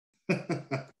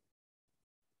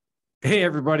Hey,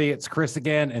 everybody, it's Chris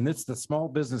again, and it's the Small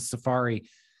Business Safari.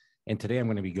 And today I'm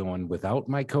going to be going without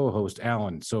my co-host,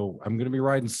 Alan. So I'm going to be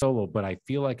riding solo, but I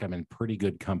feel like I'm in pretty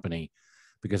good company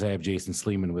because I have Jason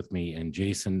Sleeman with me. And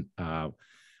Jason, I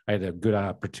had a good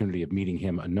opportunity of meeting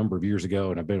him a number of years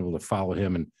ago, and I've been able to follow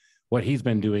him and what he's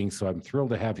been doing. So I'm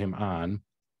thrilled to have him on.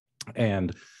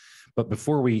 But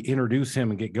before we introduce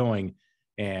him and get going,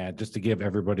 and just to give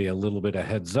everybody a little bit of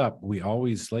heads up, we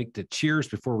always like to cheers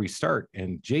before we start.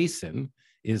 And Jason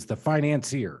is the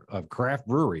financier of craft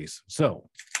breweries. So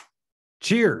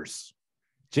cheers.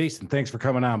 Jason, thanks for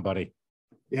coming on, buddy.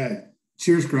 Yeah.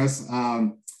 Cheers, Chris.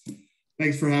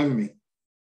 Thanks for having me.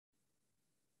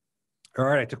 All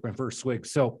right. I took my first swig.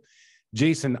 So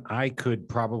Jason, I could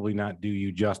probably not do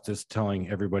you justice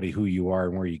telling everybody who you are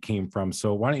and where you came from.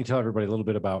 So why don't you tell everybody a little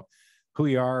bit about who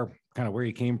you are, kind of where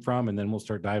you came from, and then we'll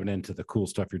start diving into the cool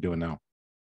stuff you're doing now.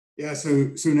 Yeah,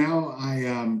 so now I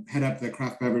head up the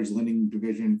craft beverage lending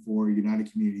division for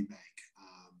United Community Bank.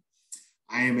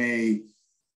 I am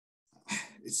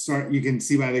you can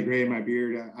see by the gray in my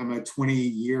beard, I'm a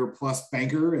 20-year plus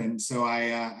banker. And so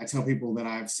I tell people that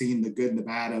I've seen the good and the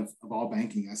bad of all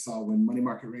banking. I saw when money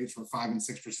market rates were 5% and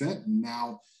 6%. And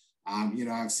now,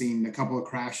 I've seen a couple of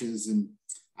crashes, and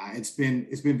it's been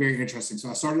very interesting. So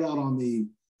I started out on the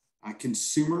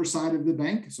consumer side of the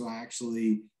bank. So I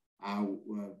actually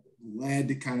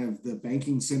led kind of the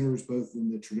banking centers, both in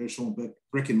the traditional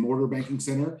brick and mortar banking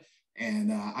center.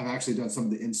 And I've actually done some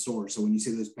of the in-store. So when you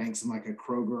see those banks in like a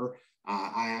Kroger,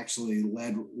 I actually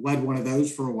led one of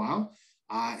those for a while.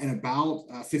 And about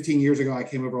 15 years ago, I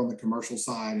came over on the commercial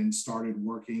side and started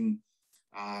working,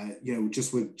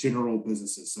 just with general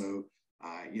businesses. So,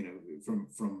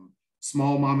 from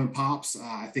small mom and pops.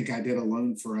 I think I did a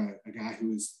loan for a guy who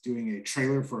was doing a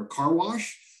trailer for a car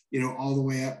wash, all the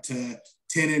way up to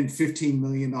 $10 and $15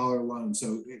 million loans.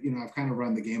 So, I've kind of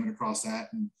run the gamut across that,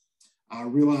 and I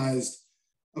realized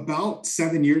about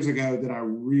 7 years ago that I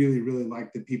really, really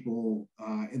liked the people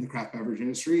in the craft beverage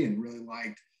industry, and really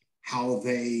liked how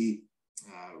they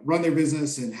run their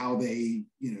business and how they,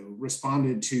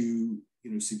 responded to,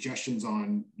 suggestions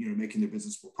on, making their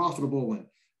business more profitable, and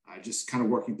just kind of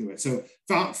working through it. So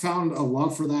found a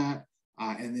love for that,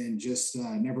 and then just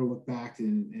never looked back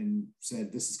and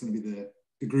said, this is going to be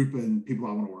the group and people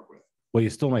I want to work with. Well, you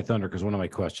stole my thunder, because one of my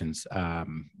questions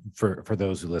for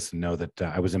those who listen know that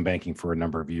I was in banking for a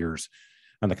number of years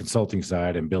on the consulting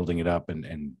side and building it up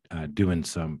and doing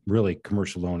some really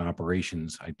commercial loan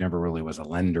operations. I never really was a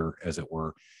lender, as it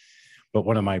were. But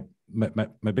one of my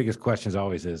biggest questions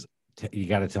always is, you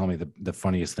got to tell me the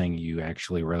funniest thing you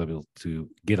actually were able to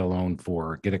get a loan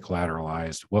for, get it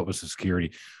collateralized. What was the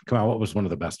security? Come on, what was one of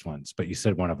the best ones? But you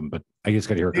said one of them, but I just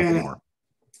got to hear a couple more.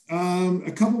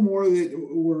 A couple more that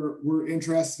were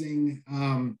interesting.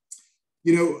 I've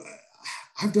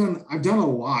done a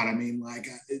lot. I mean,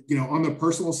 on the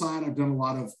personal side, I've done a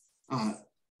lot of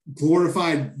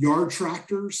glorified yard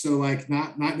tractors. So like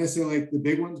not necessarily like the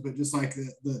big ones, but just like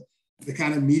the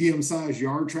kind of medium-sized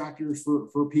yard tractors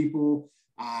for people,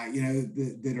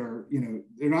 that are,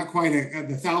 they're not quite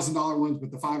the $1,000 ones,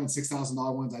 but the $5,000 and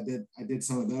 $6,000 ones. I did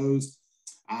some of those.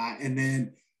 And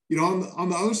then, on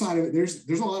the other side of it,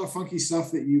 there's a lot of funky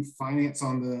stuff that you finance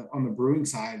on the brewing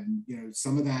side. And,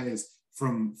 some of that is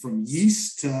from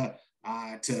yeast to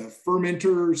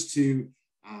fermenters to,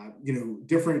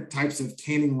 different types of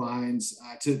canning lines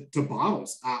to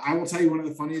bottles. I will tell you, one of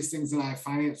the funniest things that I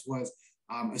financed was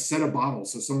a set of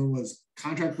bottles. So someone was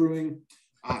contract brewing,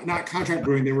 not contract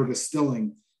brewing, they were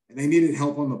distilling, and they needed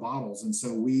help on the bottles. And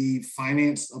so we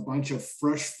financed a bunch of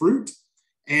fresh fruit,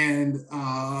 and,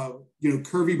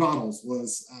 curvy bottles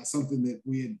was something that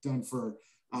we had done for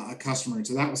a customer. And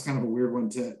so that was kind of a weird one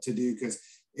to do, because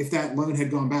if that loan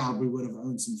had gone bad, we would have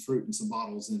owned some fruit and some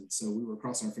bottles. And so we were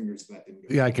crossing our fingers if that didn't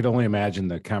go. Yeah, I could only imagine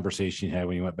the conversation you had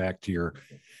when you went back to your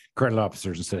credit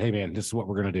officers and said, hey, man, this is what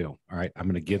we're going to do. All right, I'm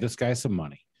going to give this guy some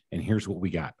money, and here's what we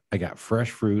got. I got fresh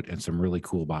fruit and some really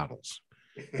cool bottles.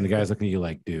 And the guy's looking at you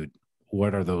like, dude,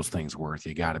 what are those things worth?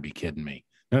 You got to be kidding me.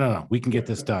 No, we can get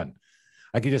this done.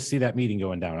 I could just see that meeting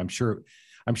going down. I'm sure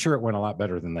it went a lot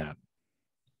better than that.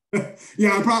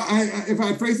 Yeah, if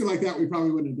I phrased it like that, we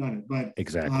probably wouldn't have done it. But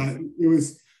exactly,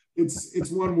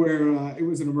 it's one where it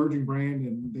was an emerging brand,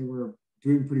 and they were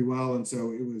doing pretty well, and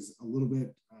so it was a little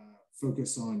bit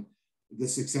focused on the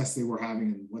success they were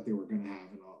having and what they were going to have,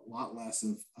 and a lot less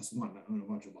of us wanting to own a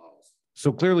bunch of bottles.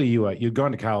 So clearly, you'd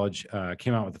gone to college,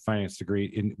 came out with a finance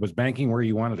degree. And was banking where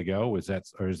you wanted to go? Is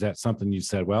that something you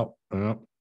said, well,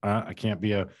 I can't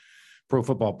be a pro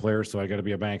football player, so I got to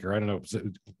be a banker? I don't know.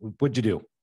 What'd you do?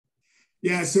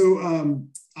 Yeah, so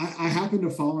I happened to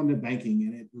fall into banking,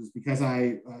 and it was because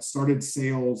I started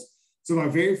sales. So my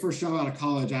very first job out of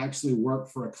college, I actually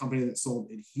worked for a company that sold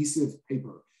adhesive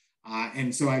paper,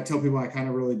 and so I tell people I kind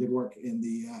of really did work in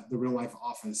the real life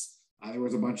office. There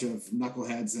was a bunch of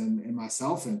knuckleheads and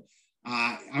myself, and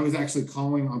I was actually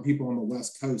calling on people on the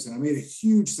West Coast, and I made a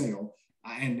huge sale.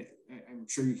 And I'm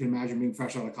sure you can imagine, being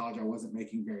fresh out of college, I wasn't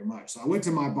making very much. So I went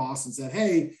to my boss and said,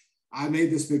 "Hey, I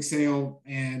made this big sale,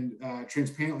 and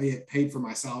transparently, it paid for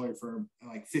my salary for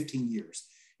like 15 years."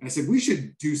 And I said, "We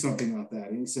should do something about that."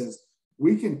 And he says,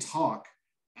 "We can talk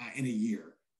in a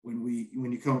year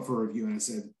when you come up for a review." And I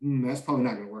said, "That's probably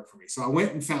not going to work for me." So I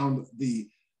went and found the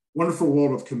wonderful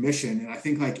world of commission. And I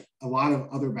think, like a lot of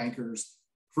other bankers,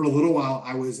 for a little while,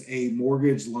 I was a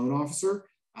mortgage loan officer.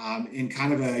 In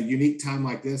kind of a unique time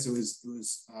like this, it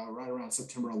was right around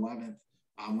September 11th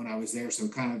when I was there. So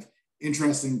kind of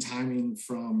interesting timing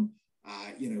from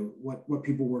what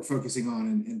people were focusing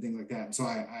on and things like that. And so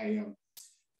I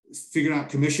figured out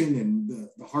commission and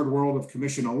the hard world of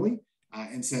commission only,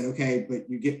 and said, okay, but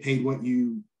you get paid what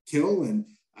you kill, and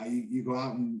you go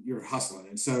out and you're hustling.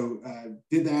 And so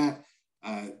did that.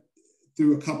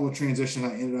 Through a couple of transitions,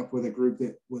 I ended up with a group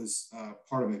that was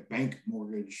part of a bank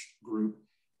mortgage group,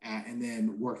 and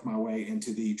then worked my way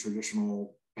into the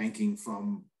traditional banking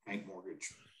from bank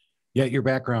mortgage. Yeah, your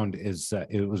background is,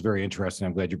 it was very interesting.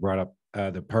 I'm glad you brought up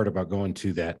the part about going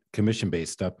to that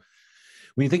commission-based stuff.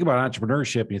 When you think about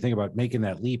entrepreneurship and you think about making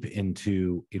that leap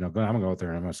into, I'm going to go out there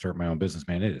and I'm going to start my own business,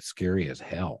 man, it is scary as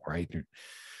hell, right?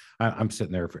 I'm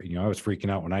sitting there, I was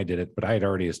freaking out when I did it, but I had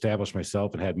already established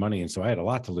myself and had money. And so I had a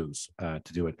lot to lose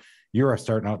to do it. You're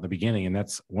starting out in the beginning. And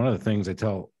that's one of the things I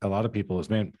tell a lot of people is,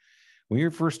 man, when you're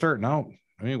first starting out,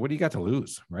 I mean, what do you got to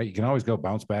lose, right? You can always go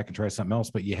bounce back and try something else,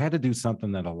 but you had to do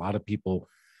something that a lot of people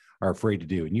are afraid to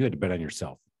do. And you had to bet on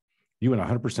yourself. You went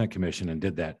 100% commission and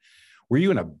did that. Were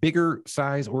you in a bigger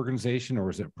size organization, or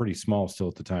was it pretty small still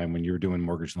at the time when you were doing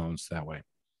mortgage loans that way?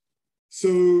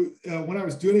 So when I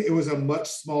was doing it, it was a much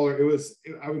smaller,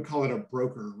 I would call it a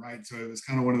broker, right? So it was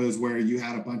kind of one of those where you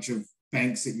had a bunch of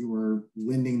banks that you were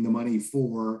lending the money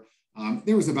for.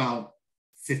 There was about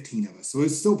 15 of us. So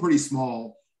it's still pretty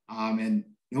small. And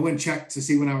no one checked to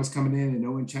see when I was coming in, and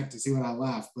no one checked to see when I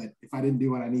left. But if I didn't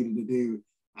do what I needed to do,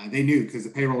 they knew, because the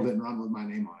payroll didn't run with my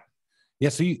name on it. Yeah.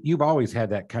 So you've always had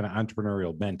that kind of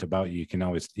entrepreneurial bent about you.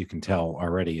 You can tell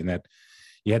already, and that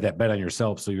you had that bet on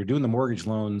yourself. So you're doing the mortgage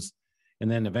loans, and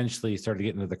then eventually started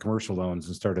getting into the commercial loans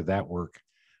and started that work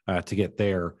to get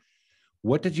there.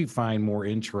 What did you find more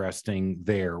interesting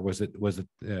there? Was it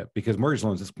because mortgage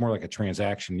loans, it's more like a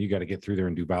transaction. You got to get through there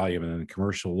and do volume, and then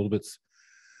commercial, a little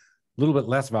bit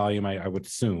less volume, I would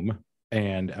assume.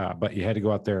 And but you had to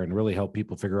go out there and really help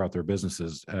people figure out their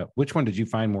businesses. Which one did you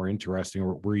find more interesting,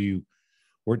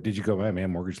 or did you go, oh,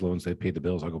 man, mortgage loans, they paid the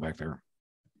bills, I'll go back there?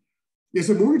 Yeah,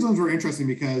 so mortgage loans were interesting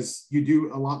because you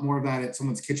do a lot more of that at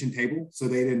someone's kitchen table. So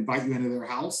they'd invite you into their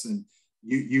house, and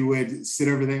you would sit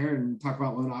over there and talk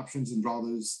about loan options and draw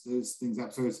those things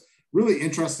up. So it's really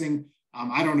interesting.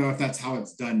 I don't know if that's how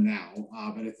it's done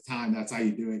now, but at the time, that's how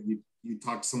you do it. You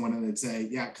talk to someone and they'd say,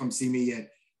 "Yeah, come see me at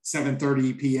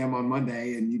 7:30 p.m. on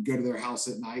Monday," and you'd go to their house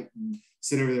at night and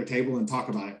sit over their table and talk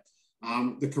about it.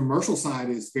 The commercial side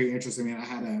is very interesting. I mean, I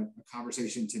had a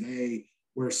conversation today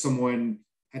where someone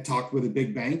had talked with a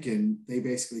big bank, and they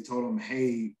basically told them,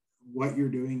 "Hey, what you're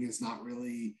doing is not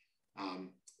really,"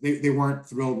 they weren't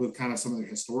thrilled with kind of some of the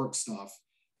historic stuff.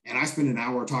 And I spent an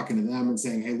hour talking to them and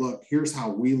saying, "Hey, look, here's how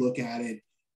we look at it.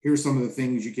 Here's some of the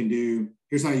things you can do.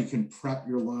 Here's how you can prep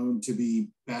your loan to be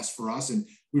best for us." And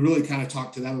we really kind of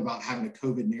talked to them about having a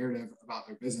COVID narrative about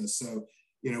their business. So,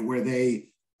 where they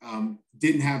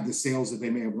didn't have the sales that they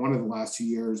may have wanted the last 2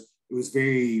 years, it was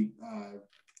very,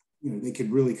 they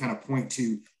could really kind of point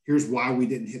to, here's why we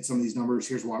didn't hit some of these numbers.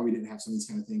 Here's why we didn't have some of these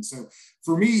kind of things. So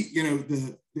for me,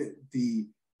 the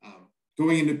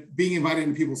going into being invited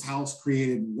into people's house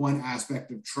created one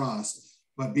aspect of trust,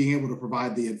 but being able to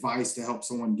provide the advice to help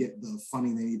someone get the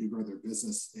funding they need to grow their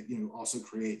business, also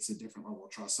creates a different level of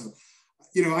trust. So,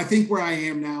 I think where I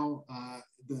am now,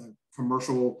 the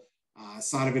commercial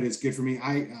side of it is good for me.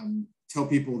 I tell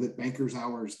people that banker's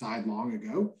hours died long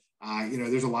ago.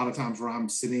 There's a lot of times where I'm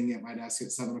sitting at my desk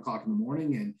at 7:00 in the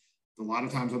morning, and a lot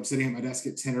of times I'm sitting at my desk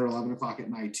at 10 or 11 o'clock at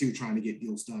night too, trying to get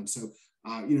deals done. So,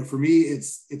 for me,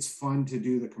 it's fun to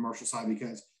do the commercial side,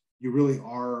 because you really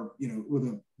are, with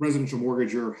a residential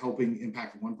mortgage, you're helping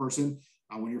impact one person.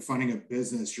 When you're funding a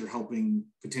business, you're helping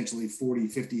potentially 40,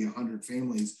 50, 100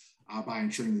 families by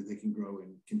ensuring that they can grow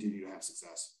and continue to have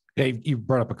success. Yeah, you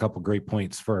brought up a couple of great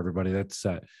points for everybody. That's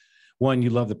one,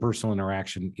 you love the personal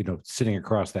interaction, sitting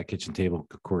across that kitchen table.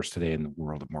 Of course, today in the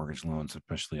world of mortgage loans,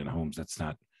 especially in homes,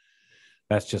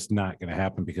 that's just not going to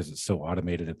happen because it's so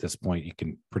automated at this point. You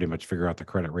can pretty much figure out the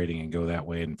credit rating and go that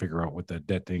way and figure out what the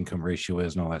debt to income ratio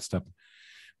is and all that stuff.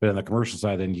 But on the commercial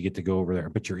side, then you get to go over there,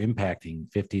 but you're impacting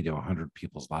 50 to 100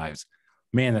 people's lives.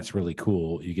 Man, that's really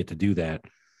cool. You get to do that.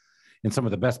 And some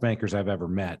of the best bankers I've ever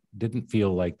met didn't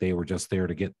feel like they were just there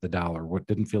to get the dollar.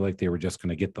 Didn't feel like they were just going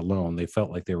to get the loan. They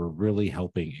felt like they were really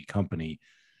helping a company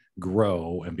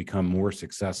grow and become more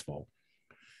successful.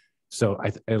 So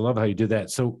I love how you do that.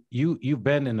 So you've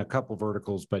been in a couple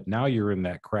verticals, but now you're in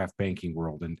that craft banking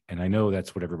world. And I know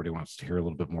that's what everybody wants to hear a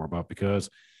little bit more about,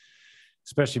 because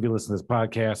especially if you listen to this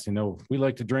podcast, we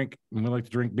like to drink and we like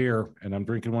to drink beer, and I'm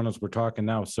drinking one as we're talking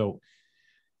now. So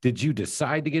did you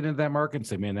decide to get into that market and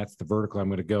say, man, that's the vertical I'm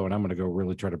going to go, and I'm going to go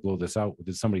really try to blow this out?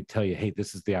 Did somebody tell you, hey,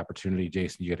 this is the opportunity,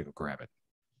 Jason, you got to go grab it?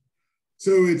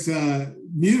 So it's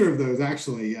neither of those,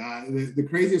 actually. The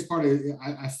craziest part is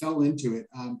I fell into it.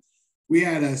 We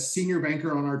had a senior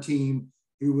banker on our team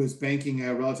who was banking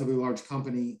a relatively large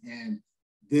company, and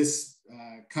this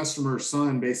customer's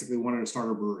son basically wanted to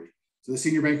start a brewery. So the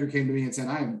senior banker came to me and said,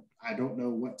 I don't know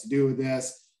what to do with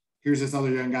this. Here's this other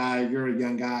young guy. You're a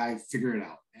young guy. Figure it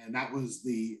out. And that was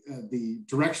the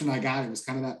direction I got. It was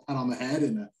kind of that pat on the head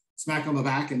and a smack on the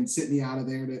back and sit me out of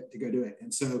there to go do it.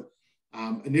 And so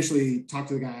initially talked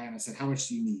to the guy and I said, how much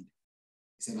do you need?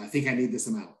 He said, I think I need this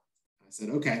amount. I said,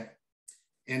 okay.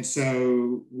 And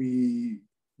so we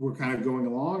were kind of going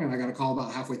along, and I got a call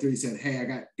about halfway through. He said, hey, I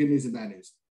got good news and bad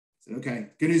news. I said, okay.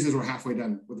 Good news is we're halfway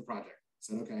done with the project. I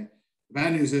said, okay. The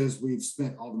bad news is we've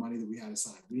spent all the money that we had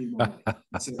aside. We need more money.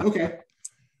 I said, okay.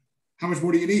 How much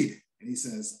more do you need? And he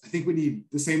says, I think we need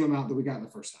the same amount that we got the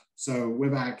first time. So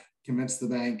went back, convinced the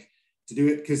bank to do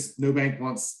it, because no bank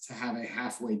wants to have a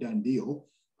halfway done deal.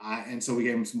 And so we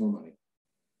gave him some more money.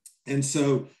 And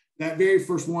so that very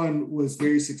first one was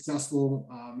very successful.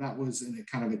 That was in a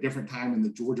kind of a different time in the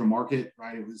Georgia market,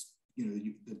 right? It was,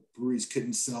 the breweries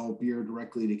couldn't sell beer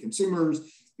directly to consumers.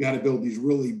 You had to build these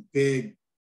really big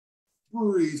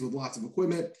breweries with lots of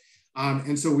equipment.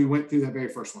 And so we went through that very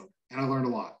first one, and I learned a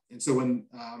lot. And so when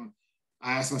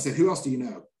I asked him, I said, who else do you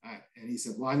know? And he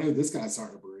said, well, I know this guy's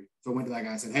starting a brewery. So I went to that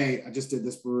guy and said, hey, I just did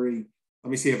this brewery. Let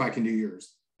me see if I can do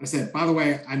yours. I said, by the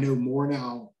way, I know more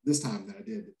now this time than I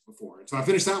did before. And so I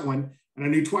finished that one, and I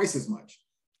knew twice as much.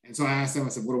 And so I asked him, I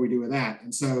said, what do we do with that?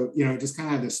 And so, it just kind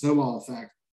of had this snowball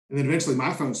effect. And then eventually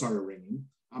my phone started ringing.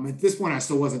 At this point, I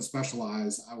still wasn't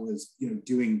specialized. I was, I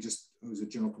was a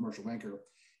general commercial banker.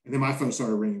 And then my phone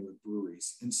started ringing with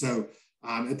breweries. And so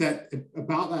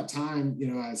about that time,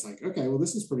 I was like, okay, well,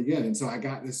 this is pretty good. And so I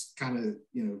got this kind of,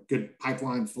 good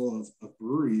pipeline full of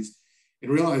breweries,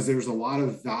 and realized there's a lot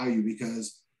of value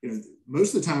because,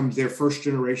 most of the time they're first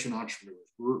generation entrepreneurs.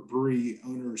 Brewery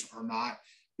owners are not,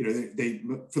 they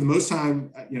for the most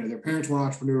time, their parents were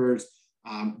entrepreneurs.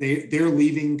 They're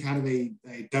leaving kind of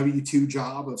a W-2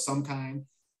 job of some kind.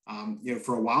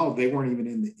 For a while, they weren't even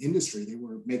in the industry. They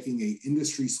were making a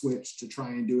industry switch to try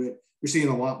and do it. We're seeing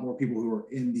a lot more people who are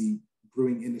in the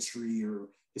brewing industry or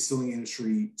distilling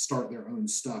industry start their own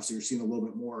stuff. So you're seeing a little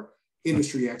bit more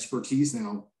industry expertise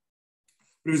now.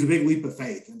 But it was a big leap of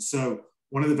faith. And so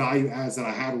one of the value adds that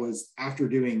I had was, after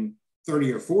doing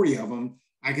 30 or 40 of them,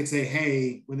 I could say,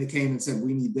 hey, when they came and said,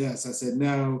 we need this, I said,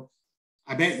 no,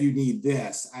 I bet you need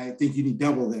this. I think you need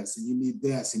double this, and you need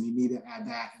this, and you need to add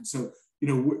that. And so,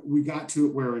 we got to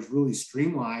it where it was really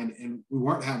streamlined, and we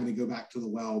weren't having to go back to the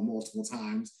well multiple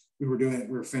times. We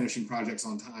were finishing projects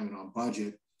on time and on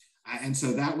budget. And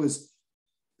so that was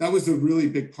a really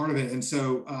big part of it. And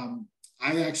so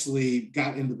I actually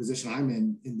got in the position I'm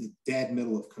in the dead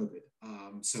middle of COVID.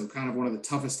 So kind of one of the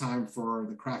toughest time for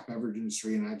the craft beverage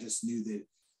industry. And I just knew that,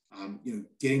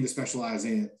 getting to specialize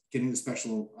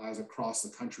across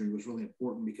the country was really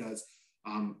important, because,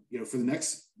 for the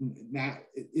next,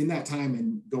 in that time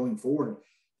and going forward,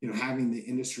 having the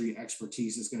industry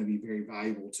expertise is going to be very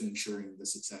valuable to ensuring the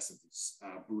success of these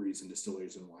breweries and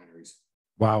distilleries and wineries.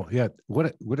 Wow. Yeah.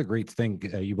 What a great thing.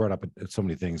 You brought up so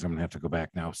many things. I'm going to have to go back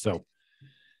now. So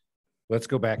let's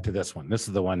go back to this one. This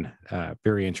is the one,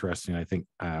 very interesting. I think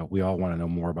we all want to know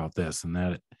more about this, and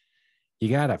that you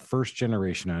got a first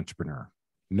generation entrepreneur,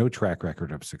 no track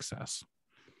record of success,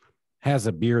 has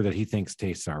a beer that he thinks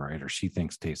tastes all right, or she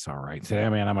thinks tastes all right. Say, hey,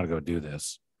 man, I'm going to go do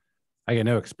this. I got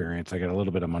no experience. I got a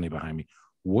little bit of money behind me.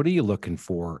 What are you looking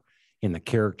for in the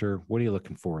character? What are you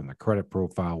looking for in the credit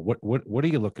profile? What are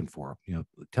you looking for?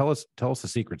 Tell us the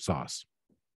secret sauce.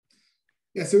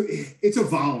 Yeah. So it's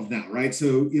evolved now, right?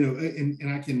 So,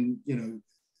 and I can,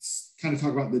 kind of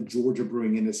talk about the Georgia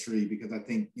brewing industry, because I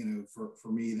think,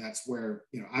 for me, that's where,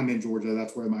 I'm in Georgia.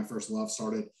 That's where my first love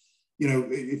started.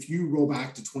 If you roll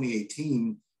back to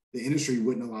 2018, the industry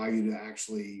wouldn't allow you to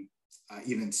actually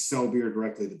even sell beer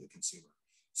directly to the consumer.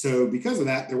 So because of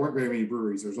that, there weren't very many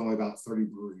breweries. There's only about 30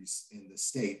 breweries in the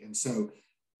state. And so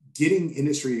getting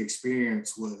industry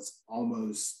experience was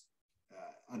almost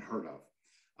unheard of.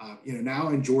 Now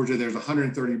in Georgia, there's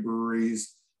 130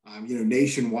 breweries.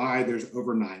 Nationwide, there's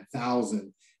over 9,000.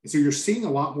 And so you're seeing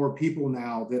a lot more people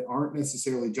now that aren't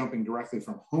necessarily jumping directly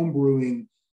from home brewing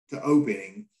to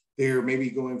opening. They're maybe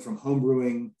going from home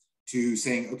brewing to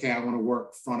saying, okay, I want to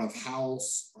work front of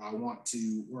house, or I want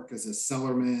to work as a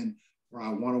cellarman, or I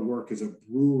want to work as a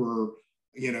brewer,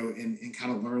 and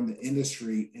kind of learn the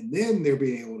industry. And then they're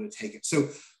being able to take it. So,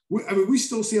 we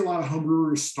still see a lot of home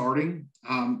brewers starting.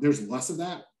 There's less of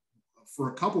that for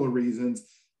a couple of reasons.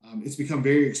 It's become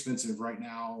very expensive right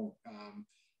now.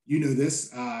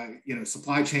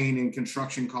 Supply chain and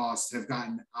construction costs have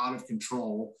gotten out of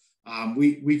control.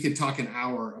 We could talk an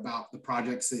hour about the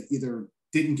projects that either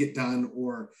didn't get done,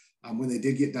 or when they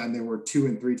did get done, they were 2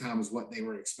 and 3 times what they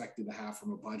were expected to have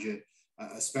from a budget,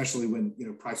 especially when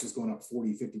prices going up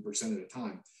 40-50% at a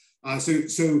time.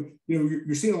 So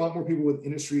you're seeing a lot more people with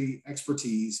industry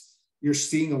expertise. You're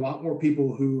seeing a lot more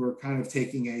people who are kind of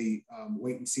taking a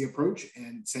wait and see approach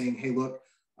and saying, hey, look,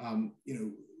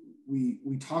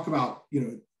 we talk about,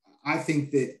 I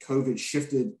think that COVID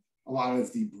shifted a lot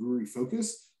of the brewery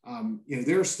focus.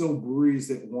 There are still breweries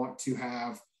that want to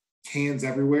have cans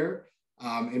everywhere.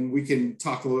 And we can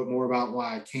talk a little bit more about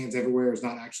why cans everywhere is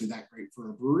not actually that great for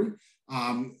a brewery.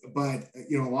 But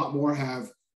a lot more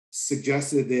have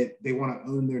suggested that they want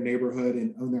to own their neighborhood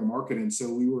and own their market. And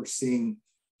so we were seeing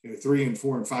 $3 and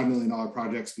 $4 and $5 million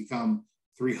projects become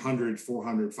 $300,000,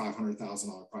 $400,000,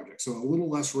 $500,000 projects. So a little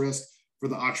less risk for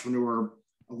the entrepreneur,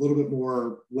 a little bit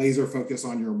more laser focus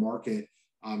on your market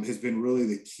has been really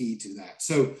the key to that.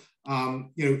 So,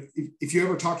 if you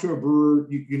ever talk to a brewer,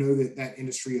 you know that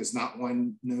industry is not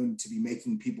one known to be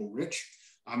making people rich.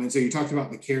 And so you talked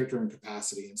about the character and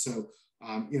capacity. And so,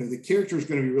 the character is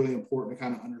going to be really important to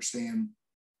kind of understand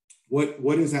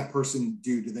what does that person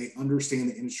do? Do they understand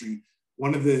the industry?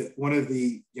 One of the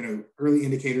early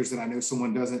indicators that I know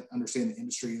someone doesn't understand the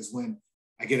industry is when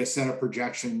I get a set of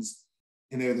projections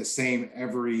and they're the same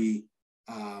every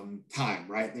time,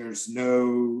 right? There's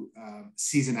no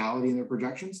seasonality in their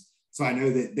projections. So I know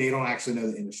that they don't actually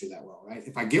know the industry that well, right?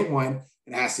 If I get one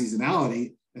that has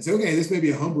seasonality, I say, okay, this may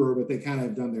be a home brewer, but they kind of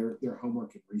have done their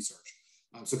homework and research.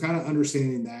 So kind of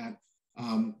understanding that,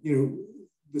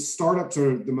 the startups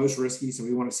are the most risky. So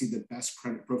we want to see the best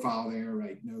credit profile there,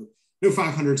 right? No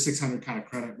 500, 600 kind of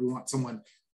credit. We want someone,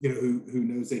 who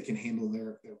knows they can handle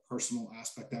their personal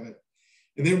aspect of it.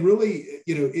 And then really,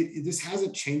 this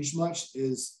hasn't changed much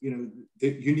is,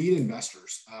 that you need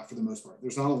investors for the most part.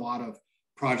 There's not a lot of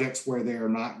projects where they are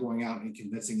not going out and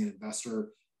convincing an investor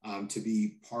to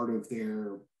be part of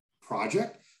their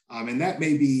project. And that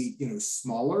may be,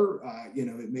 smaller,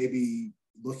 it may be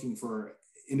looking for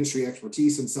industry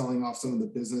expertise and selling off some of the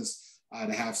business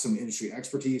to have some industry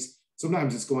expertise.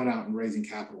 Sometimes it's going out and raising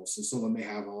capital. So someone may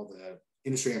have all the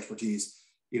industry expertise,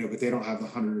 but they don't have the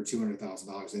 $100,000 or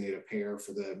 $200,000 they need to pay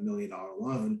for the $1 million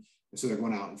loan. And so they're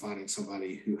going out and finding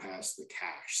somebody who has the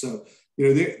cash. So,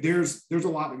 there's a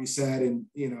lot to be said. And,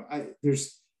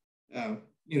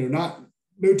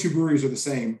 no two breweries are the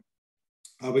same,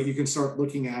 but you can start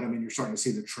looking at them and you're starting to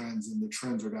see the trends, and the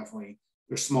trends are definitely,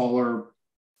 they're smaller,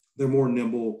 they're more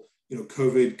nimble.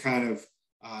 COVID kind of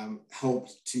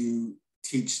helped to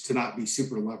teach to not be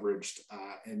super leveraged.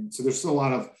 And so there's still a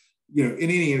lot of, in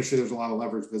any industry, there's a lot of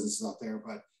leveraged businesses out there,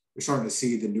 but you're starting to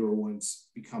see the newer ones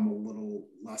become a little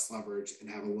less leveraged and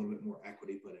have a little bit more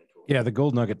equity put into it. Yeah, the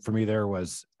gold nugget for me there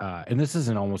was, and this is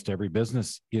in almost every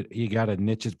business, you got to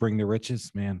niches bring the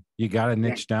riches, man. You got to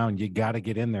niche down. You got to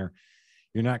get in there.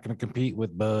 You're not going to compete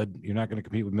with Bud. You're not going to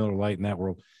compete with Miller Lite in that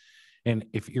world. And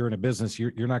if you're in a business,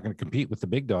 you're not going to compete with the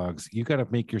big dogs. You got to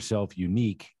make yourself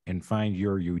unique and find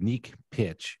your unique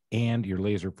pitch and your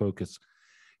laser focus.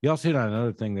 You also hit on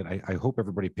another thing that I hope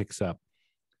everybody picks up,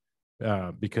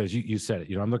 because you said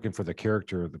it. I'm looking for the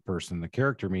character of the person. The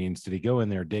character means, did he go in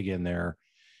there, dig in there?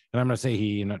 And I'm going to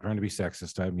say I'm not trying to be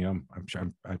sexist.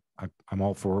 I'm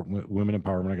all for women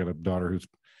empowerment. I got a daughter who's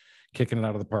kicking it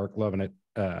out of the park, loving it.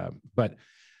 But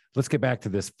let's get back to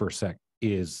this for a sec.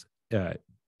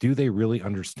 Do they really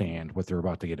understand what they're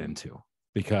about to get into?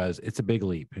 Because it's a big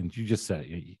leap. And you just said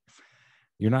it.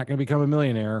 You're not going to become a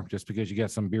millionaire just because you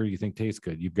got some beer you think tastes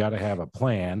good. You've got to have a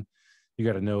plan. You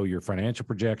got to know your financial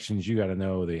projections. You got to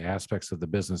know the aspects of the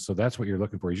business. So that's what you're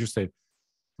looking for. You just say,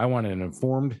 I want an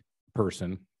informed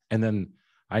person. And then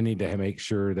I need to make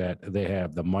sure that they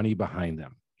have the money behind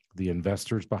them, the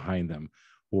investors behind them,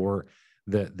 or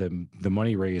the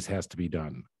money raise has to be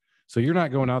done. So you're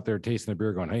not going out there tasting the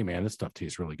beer going, hey man, this stuff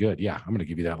tastes really good. Yeah, I'm going to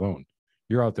give you that loan.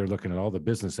 You're out there looking at all the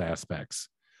business aspects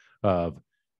of,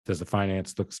 does the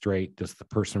finance look straight? Does the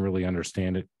person really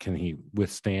understand it? Can he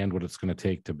withstand what it's going to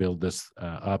take to build this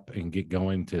up and get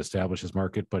going to establish his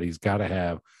market? But he's got to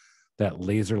have that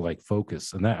laser-like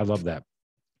focus. And that, I love that.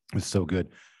 It's so good.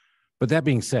 But that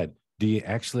being said, do you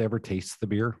actually ever taste the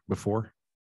beer before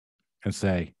and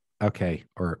say, okay,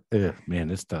 or man,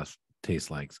 this does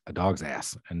taste like a dog's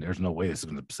ass and there's no way this is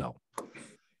going to sell?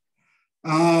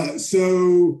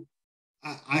 So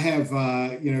I have,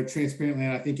 transparently,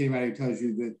 and I think anybody who tells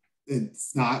you that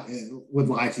it's not, it would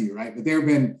lie to you, right? But there have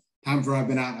been times where I've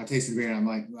been out and I've tasted beer and I'm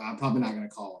like, well, I'm probably not going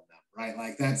to call on them, right?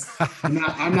 Like that's, I'm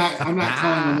not calling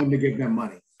on them to give them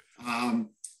money.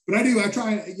 But I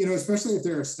try, especially if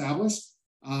they're established,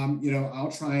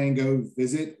 I'll try and go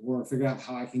visit or figure out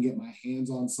how I can get my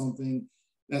hands on something.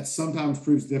 That sometimes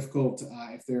proves difficult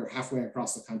if they're halfway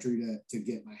across the country to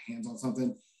get my hands on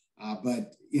something.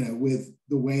 But with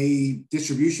the way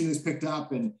distribution is picked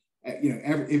up, and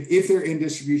if they're in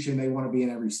distribution, they want to be in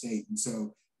every state. And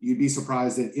so you'd be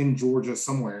surprised that in Georgia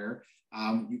somewhere,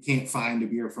 you can't find a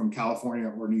beer from California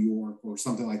or New York or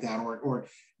something like that. Or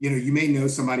you may know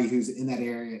somebody who's in that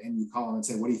area, and you call them and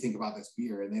say, "What do you think about this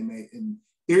beer?" And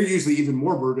they're usually even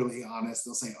more brutally honest.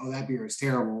 They'll say, "Oh, that beer is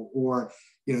terrible," or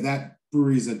that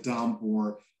brewery's a dump,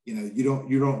 or you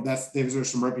don't.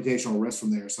 There's some reputational risk from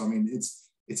there. So I mean,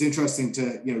 it's interesting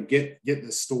to get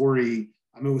the story.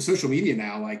 I mean, with social media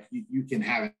now, like you can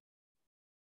have it.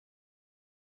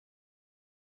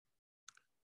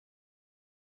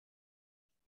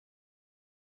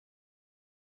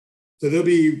 So they'll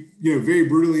be very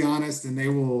brutally honest, and they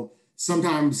will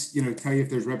sometimes tell you if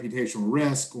there's reputational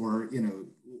risk or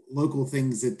local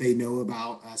things that they know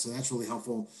about. So that's really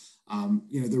helpful.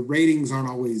 The ratings aren't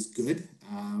always good,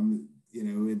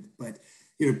 but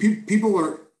people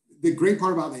are. The great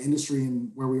part about the industry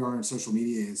and where we are in social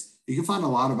media is you can find a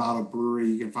lot about a brewery,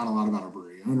 you can find a lot about a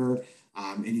brewery owner,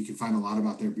 and you can find a lot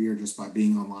about their beer just by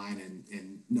being online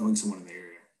and knowing someone in the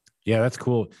area. Yeah, that's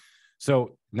cool.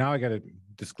 So now I got to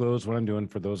disclose what I'm doing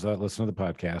for those that listen to the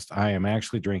podcast. I am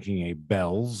actually drinking a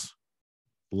Bell's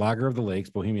Lager of the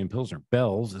Lakes Bohemian Pilsner.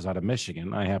 Bell's is out of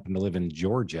Michigan. I happen to live in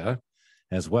Georgia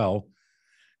as well.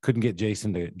 Couldn't get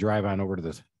Jason to drive on over to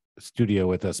the studio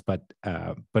with us, but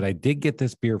I did get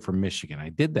this beer from Michigan. I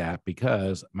did that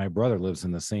because my brother lives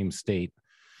in the same state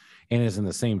and is in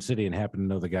the same city and happened to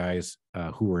know the guys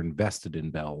who were invested in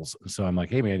Bell's. So I'm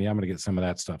like, hey man, yeah, I'm going to get some of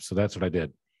that stuff. So that's what I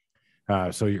did.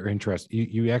 So you're interested.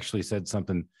 You actually said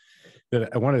something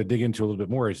that I wanted to dig into a little bit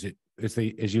more. As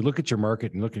you look at your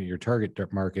market and looking at your target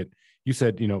market, you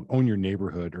said, own your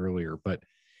neighborhood earlier, but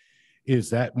is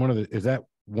that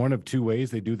one of two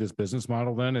ways they do this business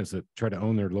model? Then is it try to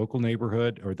own their local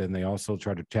neighborhood, or then they also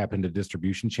try to tap into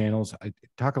distribution channels?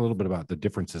 Talk a little bit about the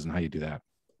differences and how you do that.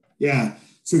 Yeah.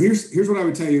 So here's what I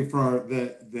would tell you for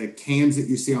the cans that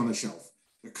you see on the shelf.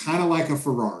 They're kind of like a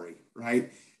Ferrari,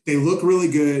 right? They look really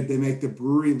good. They make the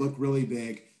brewery look really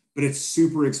big, but it's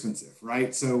super expensive,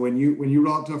 right? So when you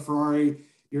roll up to a Ferrari,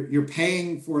 you're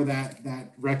paying for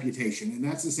that reputation, and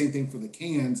that's the same thing for the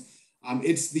cans.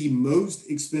 It's the most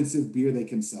expensive beer they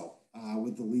can sell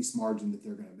with the least margin that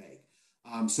they're going to make.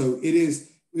 So it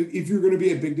is, if you're going to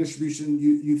be a big distribution,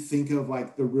 you think of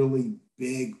like the really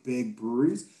big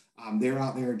breweries. They're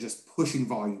out there just pushing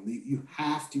volume. You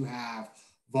have to have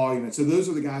volume. And so those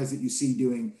are the guys that you see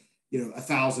doing,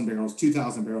 1,000 barrels,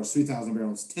 2,000 barrels, 3,000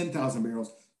 barrels, 10,000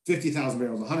 barrels, 50,000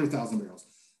 barrels, 100,000 barrels.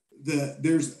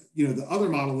 The other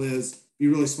model is be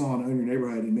really small and own your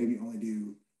neighborhood and maybe only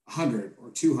do 100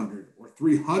 or 200 or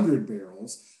 300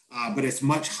 barrels, but it's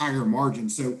much higher margin.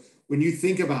 So when you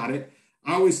think about it,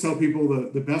 I always tell people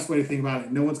the best way to think about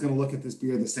it, no one's going to look at this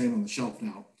beer the same on the shelf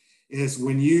now, is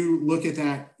when you look at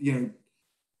that,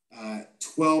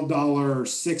 $12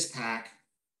 six pack,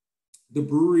 the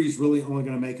brewery's really only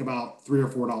going to make about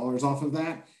 $3 or $4 off of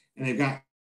that. And they've got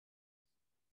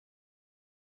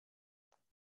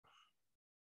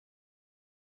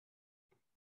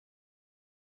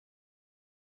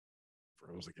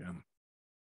froze again.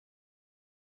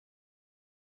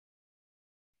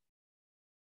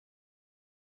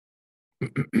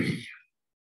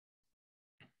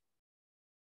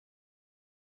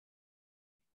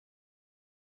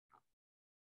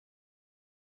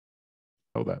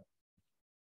 Oh, that.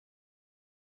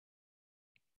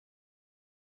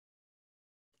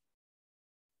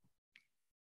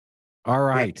 All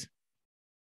right.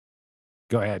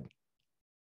 Go ahead.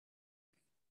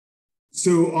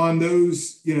 So on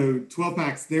those, 12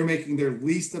 packs, they're making their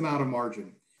least amount of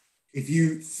margin. If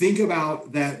you think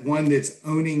about that one that's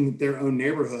owning their own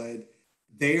neighborhood,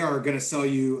 they are going to sell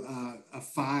you a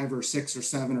 5 or 6 or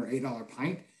 7 or $8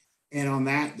 pint. And on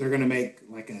that, they're going to make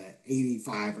like a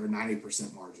 85 or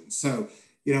 90% margin. So,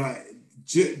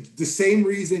 the same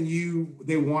reason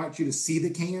they want you to see the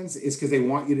cans is because they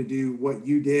want you to do what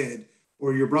you did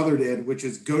or your brother did, which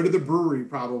is go to the brewery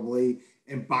probably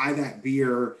and buy that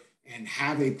beer and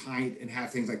have a pint and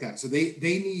have things like that. So they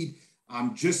need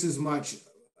just as much,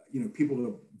 people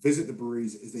to visit the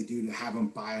breweries as they do to have them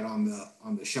buy it on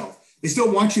the shelf. They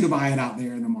still want you to buy it out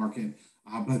there in the market,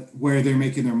 but where they're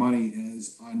making their money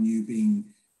is on you being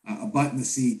a butt in the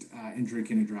seat and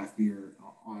drinking a draft beer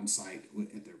on site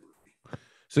at their brewery.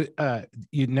 So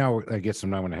now I guess I'm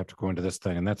not going to have to go into this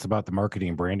thing, and that's about the marketing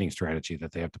and branding strategy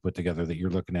that they have to put together that you're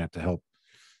looking at to help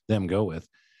them go with.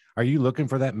 Are you looking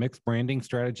for that mixed branding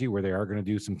strategy where they are going to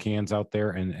do some cans out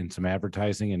there and some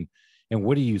advertising, and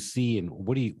what do you see and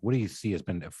what do you see has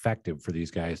been effective for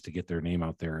these guys to get their name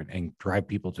out there and drive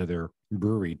people to their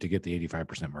brewery to get the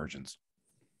 85% margins?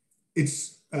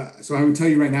 It's so I would tell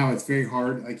you right now, it's very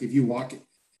hard. Like if you walk,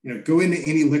 go into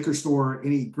any liquor store,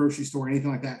 any grocery store,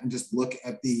 anything like that, and just look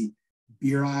at the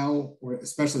beer aisle or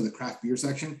especially the craft beer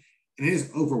section, and it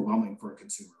is overwhelming for a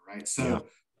consumer, right? So yeah.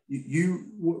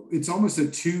 It's almost a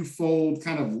twofold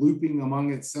kind of looping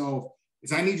among itself.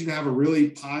 Is I need you to have a really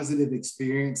positive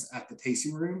experience at the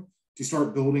tasting room to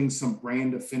start building some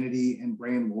brand affinity and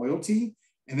brand loyalty.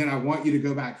 And then I want you to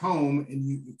go back home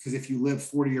because if you live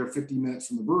 40 or 50 minutes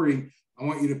from the brewery, I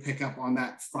want you to pick up on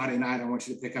that Friday night. I want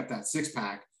you to pick up that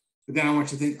 6-pack. But then I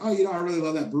want you to think, oh, I really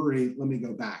love that brewery. Let me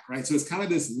go back, right? So it's kind of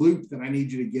this loop that I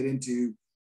need you to get into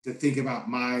to think about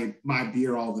my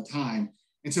beer all the time.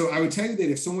 And so I would tell you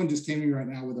that if someone just came to me right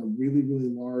now with a really, really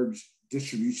large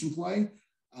distribution play,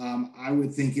 I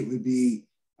would think it'd be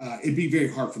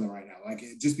very hard for them right now. Like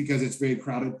just because it's very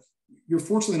crowded, you're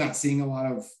fortunately not seeing a lot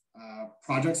of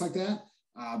projects like that.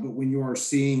 But when you are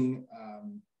seeing,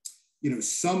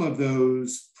 some of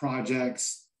those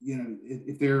projects,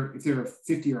 if they're a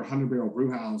 50 or 100 barrel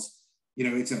brew house,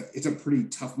 it's a pretty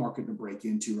tough market to break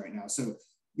into right now. So,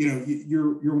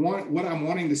 what I'm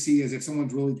wanting to see is if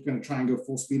someone's really going to try and go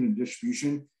full speed in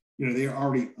distribution, they're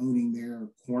already owning their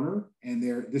corner and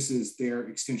this is their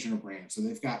extension of brand. So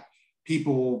they've got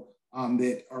people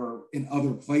that are in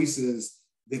other places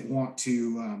that want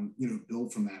to,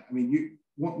 build from that. I mean,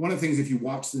 one of the things, if you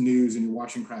watch the news and you're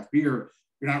watching craft beer,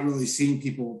 you're not really seeing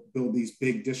people build these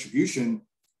big distribution.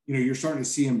 You're starting to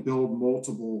see them build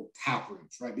multiple tap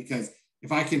rooms, right? Because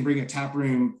if I can bring a tap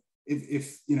room,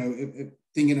 if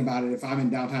thinking about it, if I'm in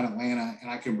downtown Atlanta and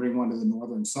I can bring one to the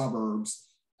northern suburbs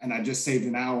and I just saved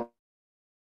an hour.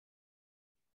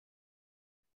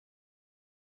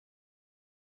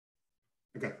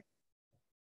 Okay.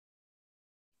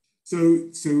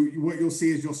 So what you'll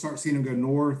see is you'll start seeing them go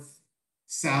north,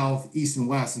 south, east, and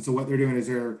west. And so what they're doing is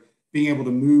they're being able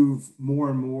to move more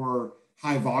and more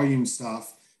high volume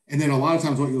stuff. And then a lot of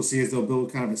times what you'll see is they'll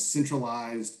build kind of a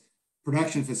centralized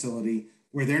production facility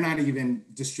where they're not even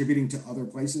distributing to other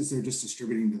places. They're just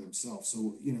distributing to themselves.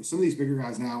 So, some of these bigger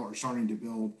guys now are starting to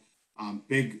build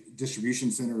big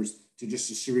distribution centers to just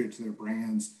distribute it to their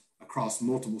brands across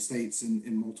multiple states and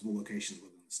in multiple locations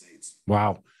within the states.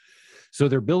 Wow. So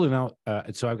they're building out.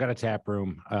 So I've got a tap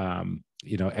room,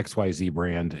 XYZ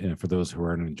brand. And for those who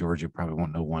are in Georgia, probably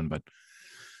won't know one, but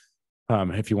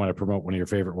if you want to promote one of your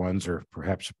favorite ones or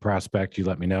perhaps a prospect, you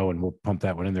let me know and we'll pump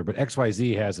that one in there. But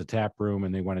XYZ has a tap room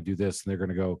and they want to do this and they're going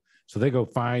to go. So they go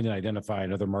find and identify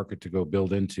another market to go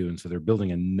build into. And so they're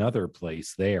building another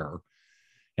place there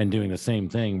and doing the same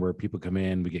thing where people come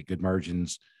in, we get good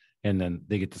margins, and then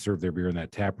they get to serve their beer in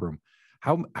that tap room.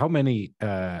 How many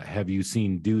have you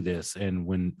seen do this? And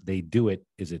when they do it,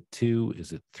 is it 2?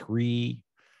 Is it 3?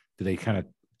 Do they kind of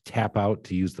tap out,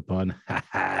 to use the pun?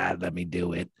 Let me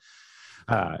do it.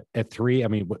 At 3, I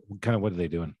mean, what are they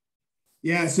doing?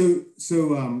 Yeah, so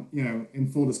in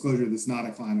full disclosure, this is not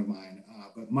a client of mine,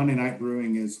 but Monday Night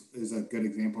Brewing is a good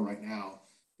example right now.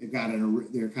 They've got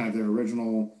they're kind of their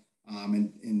original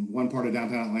in one part of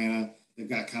downtown Atlanta. They've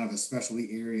got kind of a specialty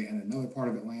area in another part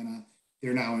of Atlanta.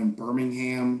 They're now in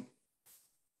Birmingham,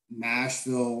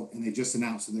 Nashville, and they just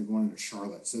announced that they're going into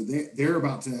Charlotte. So they're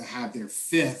about to have their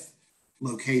 5th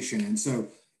location. And so,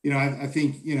 I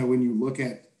think, when you look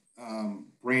at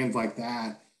brands like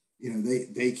that,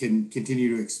 they can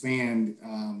continue to expand,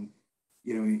 and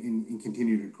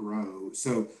continue to grow.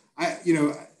 So I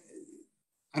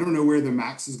don't know where the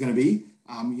max is going to be,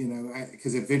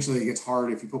 because eventually it gets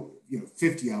hard if you put,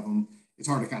 50 of them. it's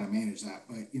hard to kind of manage that.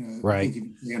 But, I Right. think if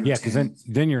you stay under Yeah. Cause 10,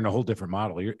 then you're in a whole different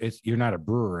model. You're not a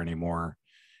brewer anymore.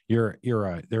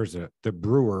 The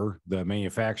brewer, the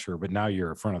manufacturer, but now you're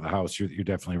in front of the house. You're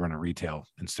definitely running retail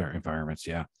in certain environments.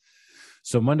 Yeah.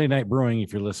 So Monday Night Brewing,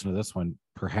 if you're listening to this one,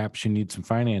 perhaps you need some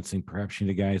financing. Perhaps you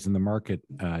need guys in the market.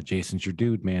 Jason's your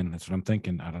dude, man. That's what I'm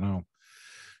thinking. I don't know.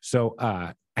 So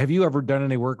have you ever done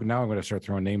any work? Now I'm going to start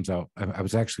throwing names out. I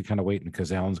was actually kind of waiting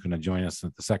because Alan's going to join us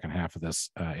at the second half of this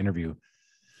interview.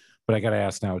 But I got to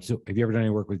ask now, so have you ever done any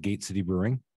work with Gate City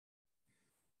Brewing?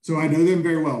 So I know them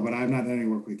very well, but I've not done any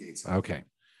work with Gate City. Okay.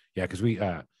 Yeah, because we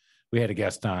had a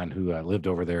guest on who lived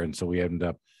over there. And so we ended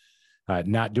up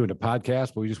not doing a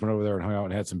podcast, but we just went over there and hung out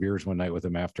and had some beers one night with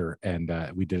him after. And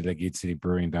we did it at Gate City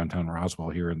Brewing downtown Roswell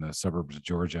here in the suburbs of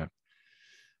Georgia.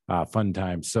 Fun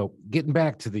time. So getting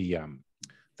back to the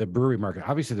brewery market,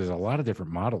 obviously there's a lot of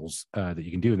different models that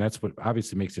you can do. And that's what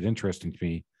obviously makes it interesting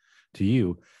to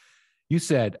you. You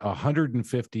said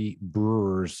 150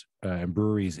 brewers and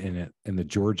breweries in the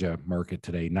Georgia market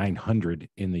today, 900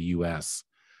 in the US.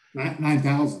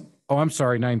 9,000. Oh, I'm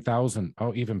sorry, 9,000.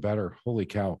 Oh, even better. Holy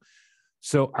cow.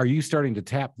 So are you starting to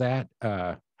tap that?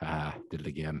 Did it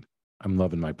again. I'm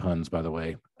loving my puns, by the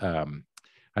way.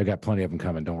 I got plenty of them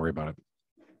coming. Don't worry about it.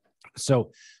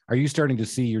 So are you starting to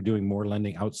see you're doing more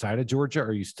lending outside of Georgia? Or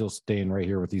are you still staying right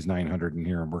here with these 900 in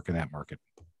here and working that market?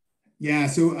 Yeah.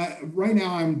 So right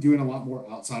now I'm doing a lot more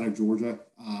outside of Georgia.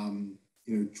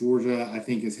 Georgia, I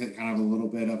think, has hit kind of a little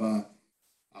bit of a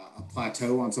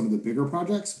plateau on some of the bigger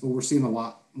projects, but we're seeing a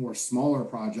lot more smaller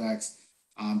projects.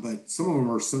 But some of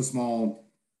them are so small,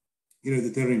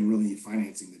 that they don't even really need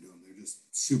financing to do them. They're just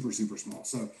super, super small.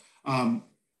 So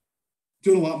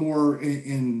doing a lot more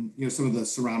in some of the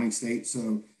surrounding states.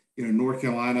 So, North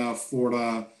Carolina,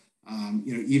 Florida,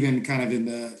 even kind of in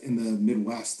the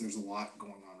Midwest, there's a lot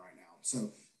going on right now.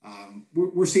 So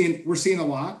we're seeing a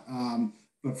lot.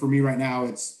 But for me right now,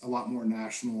 it's a lot more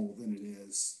national than it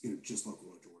is just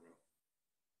local to Georgia.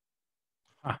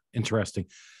 Interesting.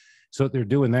 So they're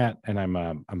doing that, and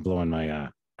I'm blowing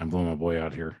my boy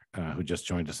out here who just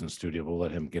joined us in the studio. We'll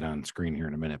let him get on screen here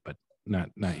in a minute, but not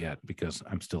yet because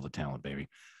I'm still the talent baby.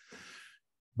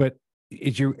 But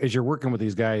as you're working with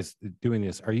these guys doing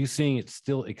this, are you seeing it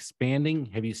still expanding?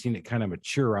 Have you seen it kind of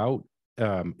mature out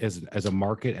as a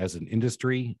market, as an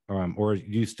industry, or do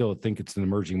you still think it's an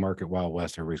emerging market? Wild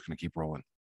West, everybody's going to keep rolling.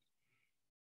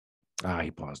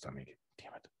 He paused on me.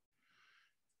 Damn it.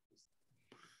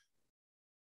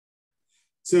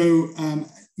 So,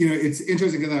 it's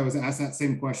interesting because I was asked that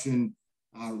same question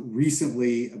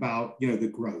recently about, the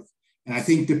growth. And I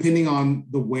think depending on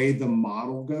the way the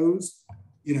model goes,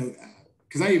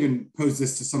 because I even posed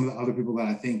this to some of the other people that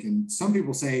I think, and some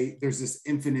people say there's this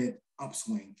infinite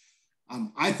upswing.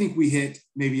 I think we hit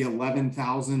maybe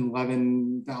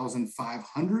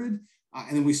 11,500,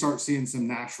 and then we start seeing some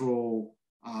natural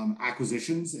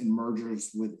acquisitions and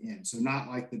mergers within. So not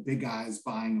like the big guys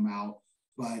buying them out,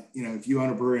 but if you own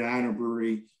a brewery and I own a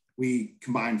brewery, we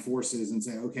combine forces and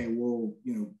say, okay, we'll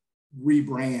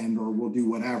rebrand or we'll do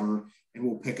whatever, and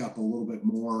we'll pick up a little bit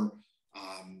more,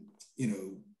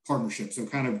 partnership. So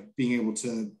kind of being able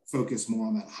to focus more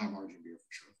on that high margin beer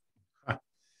for sure.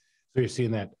 So you're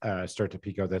seeing that start to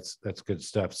peak out. That's good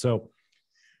stuff. So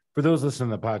for those listening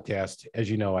to the podcast, as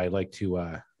you know, I like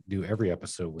to do every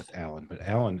episode with Alan, but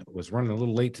Alan was running a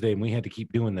little late today and we had to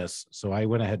keep doing this. So I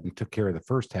went ahead and took care of the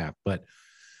first half, but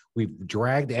we've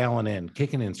dragged Alan in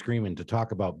kicking and screaming to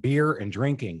talk about beer and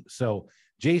drinking. So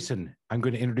Jason, I'm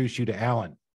going to introduce you to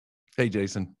Alan. Hey,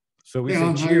 Jason. So we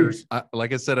said cheers.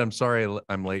 Like I said, I'm sorry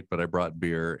I'm late, but I brought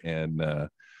beer. And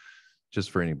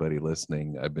just for anybody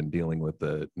listening, I've been dealing with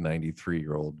a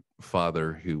 93-year-old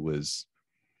father who was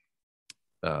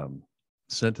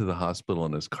sent to the hospital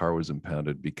and his car was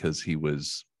impounded because he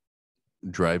was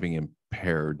driving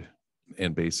impaired.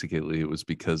 And basically it was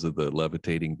because of the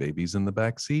levitating babies in the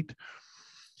back seat.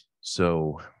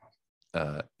 So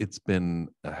it's been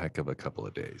a heck of a couple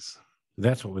of days.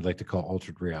 That's what we'd like to call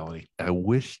altered reality. I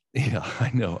wish,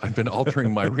 I know. I've been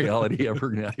altering my reality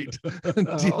every night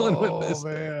dealing with this.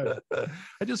 Man.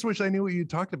 I just wish I knew what you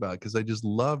talked about because I just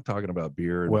love talking about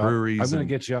beer and breweries. I'm going to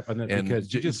get you up on that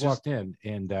because you just walked in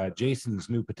and Jason's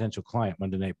new potential client,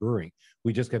 Monday Night Brewing,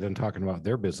 we just got done talking about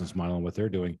their business model and what they're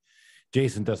doing.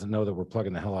 Jason doesn't know that we're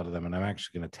plugging the hell out of them, and I'm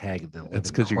actually going to tag them.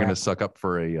 It's because you're going to suck up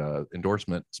for a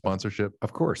endorsement sponsorship.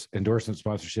 Of course, endorsement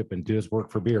sponsorship and do his work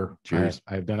for beer. Cheers.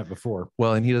 I've done it before.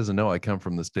 Well, and he doesn't know I come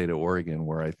from the state of Oregon,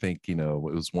 where I think it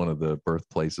was one of the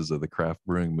birthplaces of the craft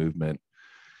brewing movement.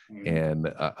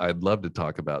 And I'd love to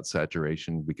talk about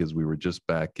saturation because we were just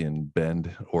back in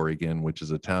Bend, Oregon, which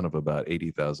is a town of about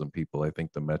 80,000 people. I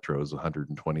think the metro is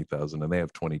 120,000, and they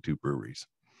have 22 breweries.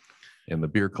 And the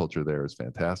beer culture there is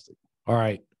fantastic. All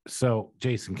right. So,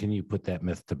 Jason, can you put that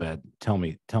myth to bed? Tell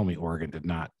me Oregon did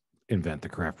not invent the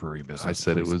craft brewery business. I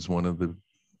said please. It was one of the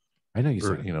I know you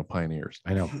said pioneers.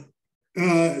 I know.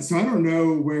 So I don't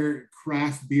know where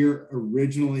craft beer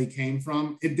originally came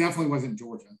from. It definitely wasn't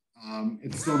Georgia.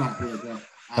 It's still not Georgia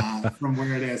from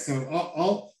where it is. So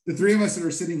all the three of us that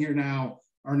are sitting here now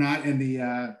are not in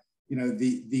the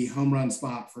the home run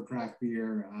spot for craft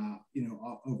beer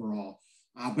overall.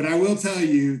 But I will tell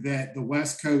you that the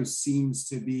West Coast seems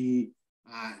to be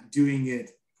doing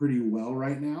it pretty well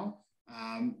right now.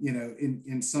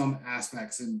 In some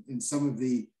aspects, and in some of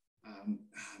the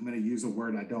I'm going to use a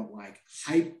word I don't like,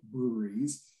 hype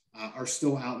breweries are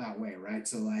still out that way, right?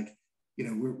 So like,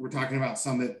 we're talking about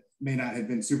some that may not have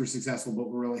been super successful, but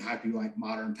were really hypey, like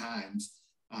Modern Times,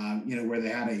 where they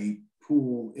had a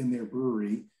pool in their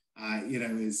brewery,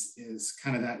 is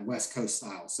kind of that West Coast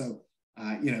style. So,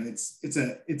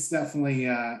 it's definitely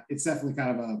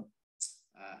kind of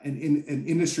an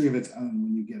industry of its own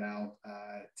when you get out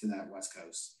to that West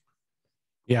Coast.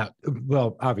 Yeah,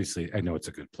 well, obviously, I know it's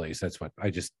a good place. That's what I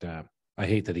just I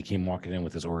hate that he came walking in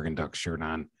with his Oregon Ducks shirt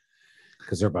on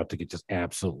because they're about to get just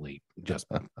absolutely just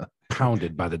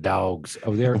pounded by the dogs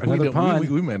over there. Another pun.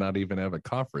 We may not even have a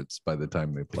conference by the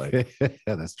time they play.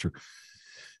 Yeah, that's true.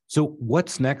 So,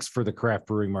 what's next for the craft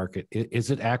brewing market? Is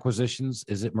it acquisitions?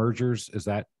 Is it mergers? Is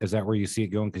that where you see it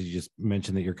going? Because you just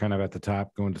mentioned that you're kind of at the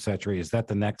top, going to saturate. Is that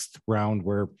the next round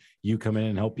where you come in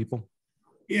and help people?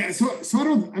 Yeah, so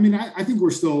I think we're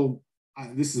still,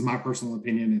 this is my personal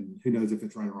opinion, and who knows if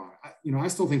it's right or wrong. I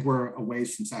still think we're a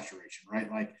ways from saturation, right?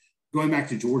 Like going back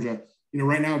to Georgia,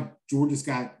 right now, Georgia's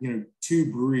got,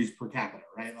 2 breweries per capita,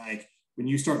 right? Like when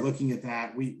you start looking at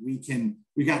that, we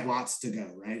got lots to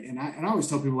go, right? And I always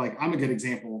tell people, like, I'm a good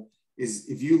example is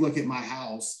if you look at my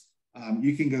house,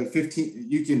 you can go 15,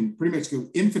 you can pretty much go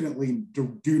infinitely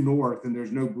due north, and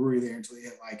there's no brewery there until you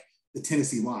hit like the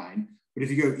Tennessee line. But if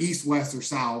you go east, west, or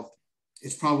south,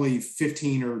 it's probably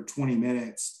 15 or 20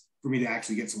 minutes for me to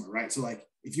actually get somewhere, right? So like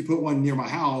if you put one near my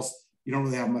house, you don't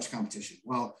really have much competition.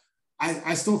 Well,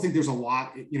 I still think there's a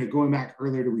lot, going back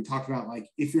earlier to we talked about, like,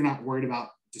 if you're not worried about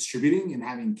distributing and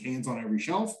having cans on every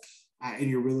shelf, and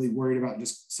you're really worried about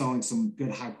just selling some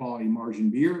good high quality margin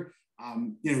beer,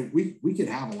 we could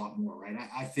have a lot more, right?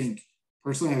 I think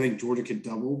Georgia could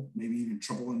double, maybe even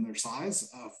triple in their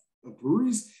size of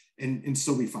breweries and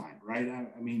still be fine, right?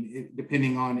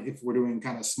 Depending on if we're doing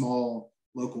kind of small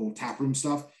local taproom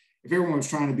stuff. If everyone was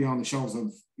trying to be on the shelves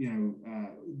of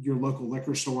your local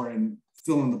liquor store and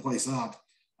filling the place up,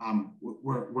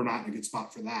 we're not in a good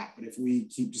spot for that. But if we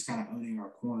keep just kind of owning our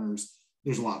corners,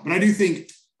 there's a lot. But I do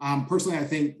think, personally, I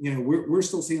think we're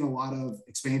still seeing a lot of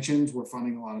expansions. We're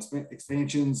funding a lot of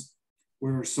expansions.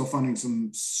 We're still funding some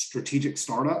strategic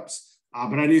startups,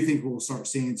 but I do think we'll start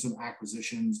seeing some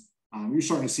acquisitions. You're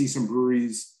starting to see some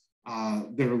breweries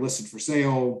that are listed for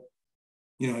sale,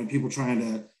 and people trying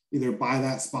to either buy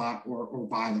that spot or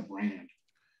buy the brand.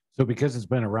 So because it's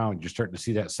been around, you're starting to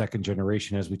see that second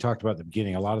generation. As we talked about at the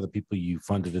beginning, a lot of the people you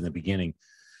funded in the beginning,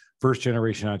 first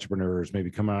generation entrepreneurs,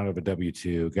 maybe coming out of a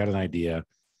W-2, got an idea,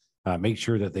 make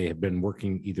sure that they have been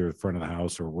working either in front of the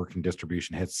house or working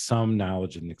distribution, had some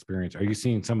knowledge and experience. Are you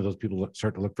seeing some of those people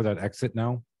start to look for that exit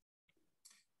now?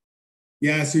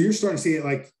 Yeah, so you're starting to see it,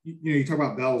 like, you talk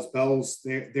about Bell's. Bell's,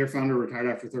 their founder retired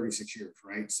after 36 years,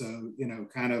 right? So,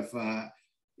 kind of an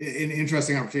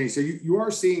interesting opportunity. So you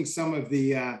are seeing some of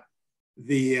the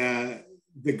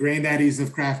granddaddies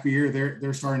of craft beer.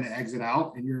 They're starting to exit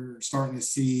out, and you're starting to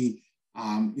see,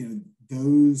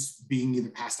 those being either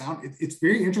passed down. It's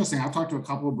very interesting. I've talked to a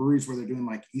couple of breweries where they're doing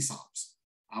like ESOPs,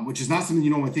 which is not something you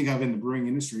normally think of in the brewing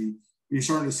industry. You're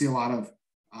starting to see a lot of,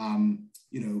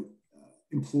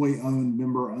 employee-owned,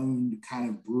 member-owned kind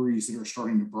of breweries that are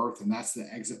starting to birth, and that's the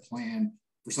exit plan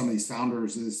for some of these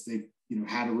founders. Is they,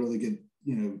 had a really good,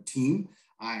 team,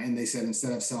 and they said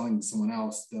instead of selling to someone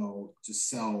else, they'll just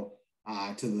sell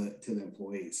to the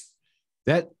employees.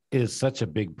 That is such a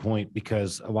big point,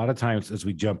 because a lot of times as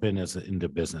we jump into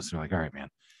business, we're like, all right, man,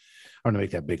 I'm going to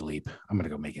make that big leap. I'm going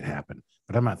to go make it happen,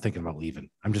 but I'm not thinking about leaving.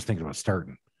 I'm just thinking about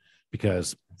starting.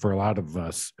 Because for a lot of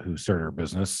us who start our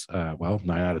business, 9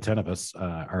 out of 10 of us,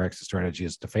 our exit strategy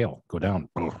is to fail, go down,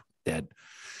 dead.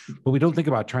 But we don't think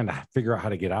about trying to figure out how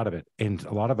to get out of it. And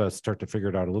a lot of us start to figure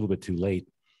it out a little bit too late.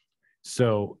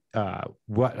 So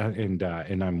and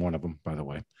I'm one of them, by the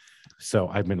way. So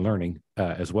I've been learning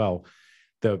as well.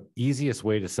 The easiest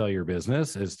way to sell your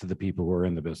business is to the people who are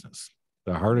in the business.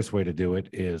 The hardest way to do it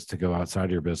is to go outside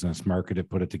of your business, market it,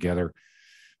 put together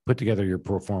your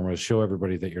pro formas, show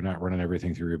everybody that you're not running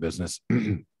everything through your business.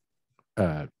 Did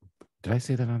I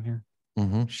say that on here?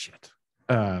 Mm-hmm. Shit.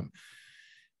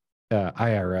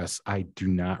 IRS, I do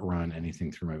not run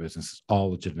anything through my business. It's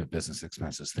all legitimate business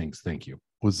expenses. Thank you.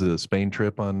 Was the Spain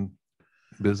trip on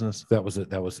business? That was it.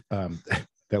 That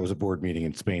was a board meeting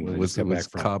in Spain. Was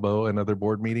Cabo another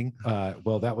board meeting?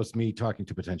 Well, that was me talking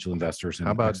to potential investors.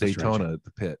 How about Daytona at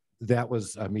the pit? That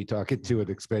was me talking to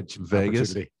an expansion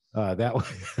Vegas. That was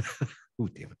oh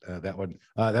damn it. That one.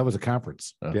 That was a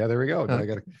conference. Oh. Yeah, there we go.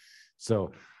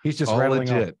 So he's just rattling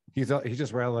off. He's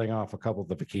just rattling off a couple of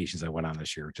the vacations I went on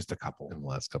this year. Just a couple in the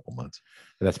last couple months.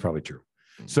 That's probably true.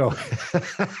 So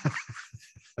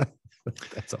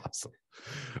that's awesome.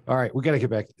 All right, we got to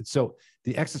get back. So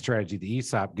the exit strategy, the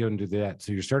ESOP, go and do that.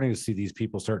 So you're starting to see these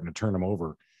people starting to turn them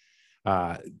over.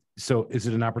 So is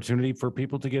it an opportunity for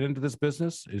people to get into this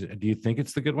business? Do you think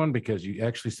it's the good one? Because you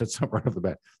actually said something right off the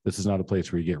bat. This is not a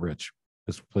place where you get rich.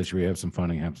 This is a place where you have some fun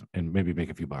and maybe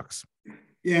make a few bucks.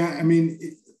 Yeah, I mean,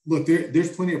 look,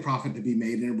 there's plenty of profit to be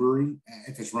made in a brewery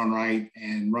if it's run right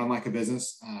and run like a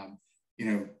business.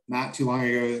 Not too long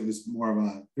ago, it was more of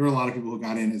there were a lot of people who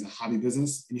got in as a hobby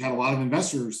business, and you had a lot of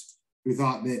investors who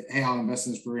thought that, hey, I'll invest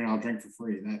in this brewery and I'll drink for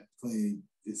free. That clearly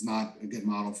is not a good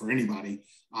model for anybody.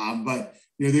 But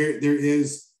there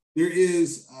is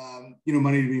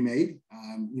money to be made.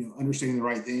 Understanding the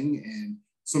right thing, and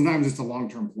sometimes it's a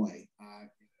long-term play.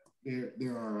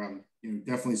 There are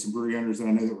definitely some brewery owners that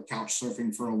I know that were couch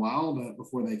surfing for a while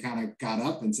before they kind of got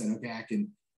up and said, okay, I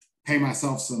can pay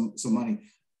myself some money.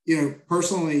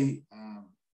 Personally,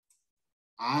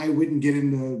 I wouldn't get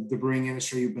into the brewing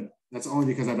industry, but that's only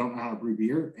because I don't know how to brew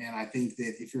beer. And I think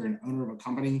that if you're an owner of a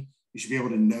company, you should be able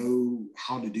to know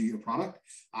how to do your product.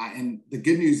 And the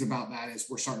good news about that is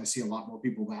we're starting to see a lot more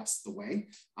people that's the way.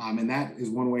 And that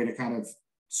is one way to kind of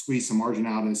squeeze some margin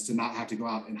out, is to not have to go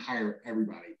out and hire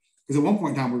everybody. Because at one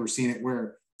point in time, we were seeing it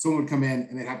where someone would come in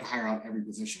and they'd have to hire out every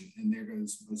position, and there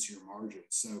goes most of your margin.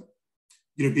 So,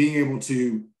 being able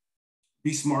to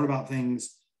be smart about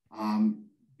things,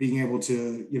 being able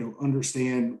to,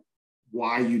 understand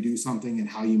why you do something and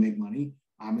how you make money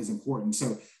is important.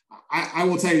 So I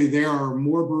will tell you, there are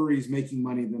more breweries making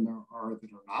money than there are that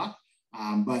are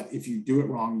not. But if you do it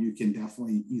wrong, you can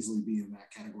definitely easily be in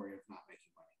that category of not making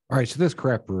money. All right. So this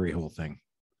craft brewery whole thing,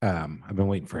 I've been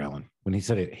waiting for Alan. When he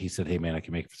said it, he said, hey man, I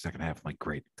can make it for the second half. I'm like,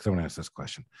 great. Because I want to ask this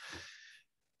question.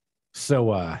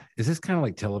 So is this kind of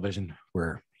like television,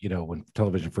 where, when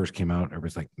television first came out,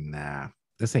 everybody's like, nah,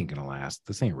 this ain't going to last.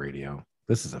 This ain't radio.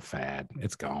 This is a fad.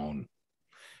 It's gone.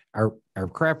 Are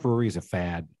craft breweries a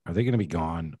fad? Are they going to be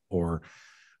gone, or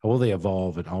will they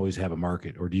evolve and always have a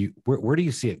market? Or where do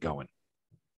you see it going?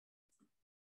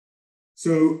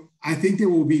 So I think there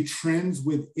will be trends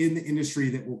within the industry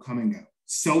that will come and go.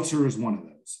 Seltzer is one of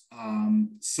those.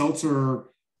 Seltzer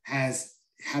has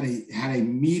had a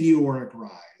meteoric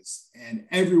rise, and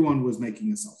everyone was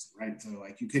making a seltzer, right? So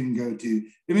like you couldn't go to,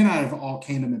 they may not have all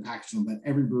canned them and packaged them, but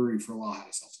every brewery for a while had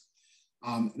a seltzer.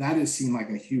 That has seemed like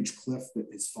a huge cliff that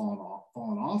is fallen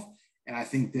off. And I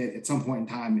think that at some point in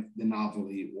time, the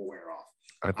novelty will wear off.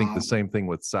 I think the same thing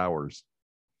with sours.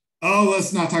 Oh,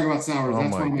 let's not talk about sours.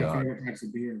 That's one of my favorite types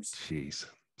of beers. Jeez.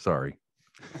 Sorry.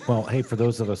 Well, hey, for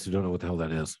those of us who don't know what the hell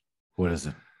that is, what is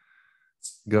it?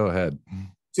 Go ahead.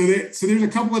 So there's a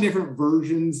couple of different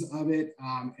versions of it,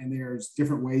 and there's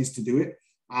different ways to do it.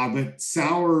 But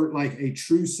sour, like a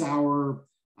true sour,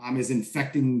 is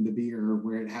infecting the beer,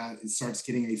 where it starts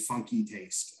getting a funky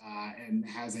taste and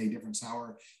has a different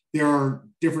sour. There are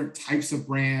different types of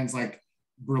brands like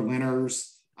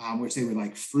Berliners, which they would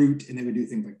like fruit, and they would do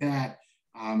things like that.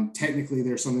 Technically,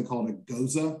 there's something called a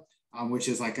Goza, which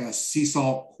is like a sea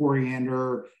salt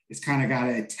coriander. It's kind of got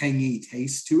a tangy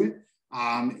taste to it.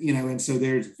 And so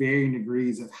there's varying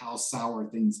degrees of how sour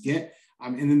things get.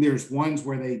 And then there's ones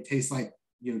where they taste like,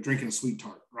 drinking a sweet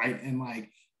tart, right? And like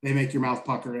they make your mouth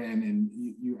pucker in, and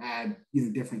you add,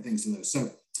 different things to those. So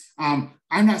I'm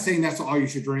not saying that's all you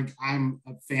should drink. I'm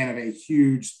a fan of a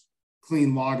huge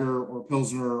clean lager or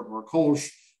Pilsner or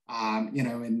Kolsch,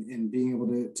 and being able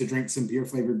to drink some beer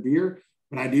flavored beer.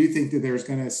 But I do think that there's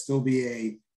going to still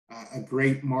be a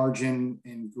great margin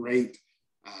and great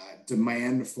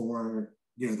demand for,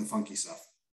 the funky stuff.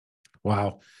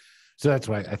 Wow. So that's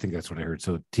why I think that's what I heard.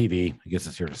 So TV, I guess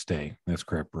it's here to stay. That's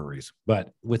craft breweries.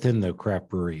 But within the craft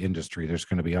brewery industry, there's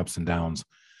going to be ups and downs.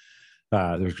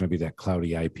 There's going to be that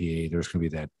cloudy IPA. There's going to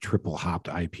be that triple hopped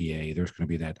IPA. There's going to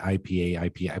be that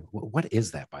IPA. What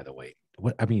is that, by the way?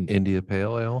 India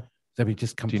Pale Ale.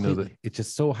 Just completely. It's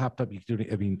just so hopped up.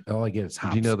 All I get is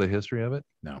hops. Do you know the history of it?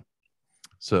 No.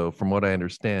 So from what I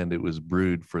understand, it was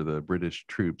brewed for the British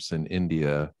troops in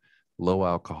India, low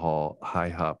alcohol, high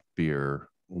hop beer,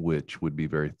 which would be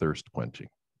very thirst quenching.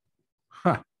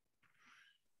 Huh.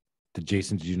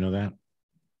 Jason, did you know that?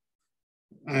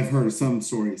 I've heard of some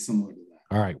stories similar to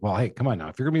that. All right. Well, hey, come on now.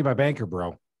 If you're going to be my banker,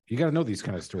 bro, you got to know these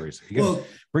kind of stories. You got to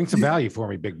bring some value for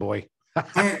me, big boy. All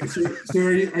right. So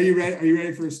are you ready? Are you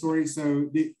ready for a story? So,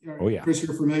 Chris,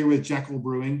 you're familiar with Jekyll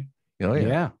Brewing? Oh,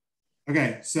 yeah.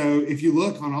 Okay. So if you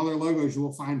look on all their logos, you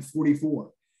will find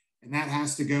 44. And that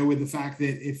has to go with the fact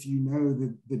that if you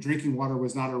know the drinking water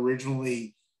was not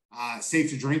originally safe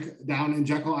to drink down in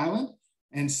Jekyll Island.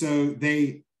 And so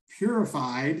they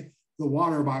purified the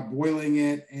water by boiling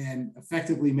it and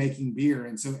effectively making beer.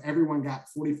 And so everyone got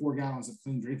 44 gallons of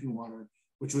clean drinking water,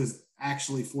 which was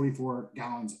actually 44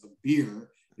 gallons of beer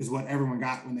is what everyone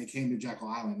got when they came to Jekyll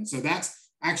Island. And so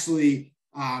that's actually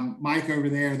Mike over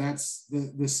there. That's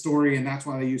the story. And that's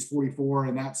why they use 44.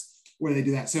 And that's where they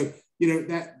do that. So,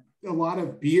 that a lot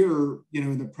of beer,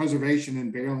 the preservation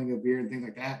and barreling of beer and things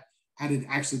like that had to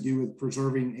actually do with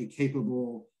preserving a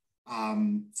capable,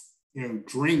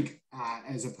 drink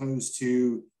as opposed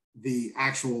to the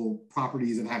actual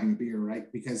properties of having a beer,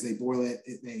 right? Because they boil it,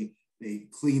 they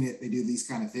clean it, they do these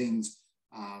kind of things.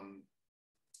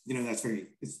 That's very,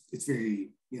 it's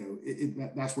very,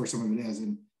 that's where some of it is.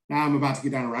 And now I'm about to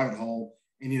get down a rabbit hole.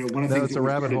 And, one of the things that's a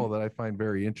rabbit hole that I find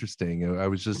very interesting. I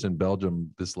was just in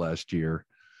Belgium this last year.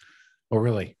 Oh,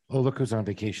 really? Oh, look who's on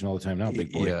vacation all the time now,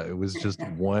 big boy. Yeah, it was just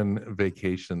one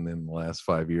vacation in the last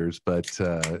 5 years. But,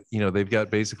 they've got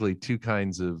basically two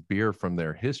kinds of beer from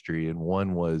their history. And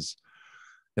one was,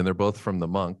 and they're both from the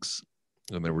monks.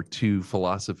 And there were two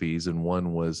philosophies. And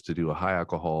one was to do a high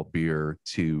alcohol beer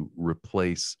to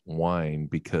replace wine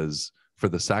for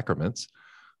the sacraments,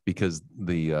 because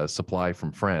the supply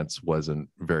from France wasn't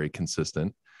very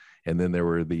consistent. And then there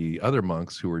were the other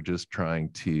monks who were just trying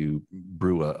to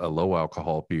brew a low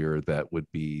alcohol beer that would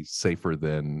be safer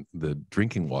than the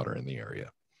drinking water in the area.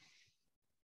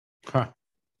 Huh.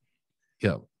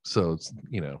 Yeah. So it's,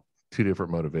 two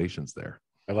different motivations there.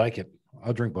 I like it.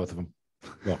 I'll drink both of them.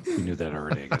 Well, we knew that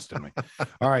already, I guess, didn't we?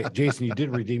 All right, Jason, you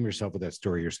did redeem yourself with that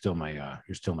story. You're still my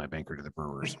banker to the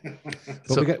brewers.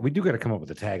 But we do got to come up with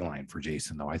a tagline for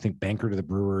Jason, though. I think banker to the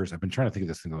brewers. I've been trying to think of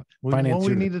this thing.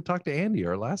 We need to talk to Andy,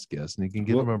 our last guest, and he can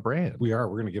give him a brand. We're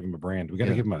going to give him a brand. We got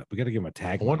to give him a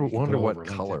tagline. I wonder what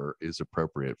color is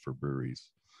appropriate for breweries.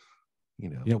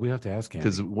 We have to ask him,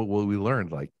 because what we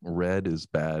learned, like red is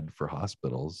bad for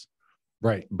hospitals,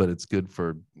 right? But it's good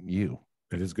for you.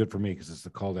 It is good for me because it's the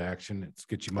call to action. It's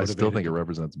gets you motivated. I still think it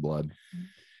represents blood,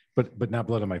 but not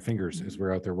blood on my fingers as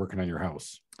we're out there working on your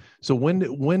house. So when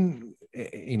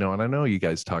and I know you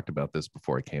guys talked about this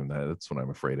before I came. That's what I'm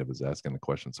afraid of, is asking the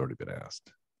question that's already been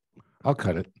asked. I'll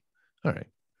cut it. All right.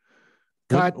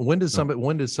 Cut. When does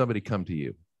somebody come to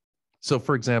you? So,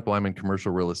 for example, I'm in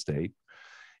commercial real estate.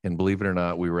 And believe it or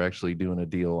not, we were actually doing a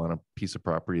deal on a piece of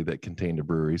property that contained a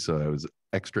brewery. So I was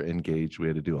extra engaged. We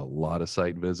had to do a lot of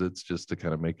site visits just to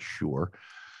kind of make sure.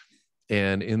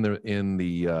 And in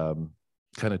the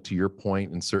kind of to your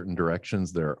point, in certain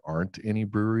directions, there aren't any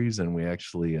breweries. And we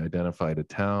actually identified a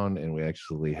town and we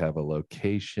actually have a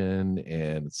location.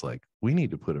 And it's like, we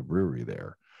need to put a brewery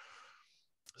there.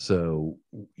 So,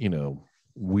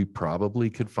 we probably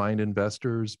could find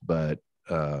investors, but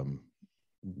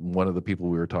one of the people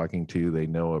we were talking to, they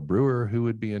know a brewer who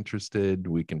would be interested.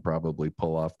 We can probably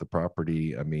pull off the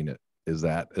property. I mean, is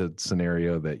that a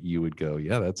scenario that you would go,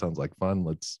 yeah, that sounds like fun.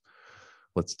 Let's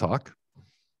talk.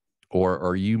 Or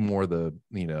are you more the,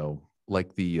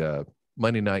 like the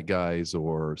Monday Night guys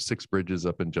or Six Bridges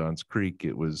up in Johns Creek?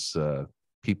 It was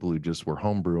people who just were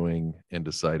home brewing and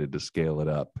decided to scale it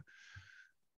up.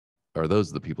 Are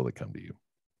those the people that come to you?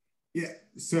 Yeah,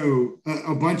 so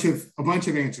a bunch of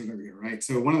answers over here, right?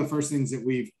 So one of the first things that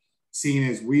we've seen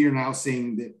is we are now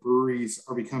seeing that breweries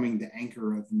are becoming the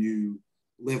anchor of new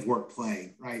live, work,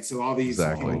 play, right? So all these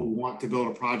people who want to build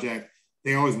a project,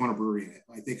 they always want a brewery in it.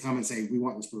 Like they come and say, we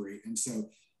want this brewery. And so,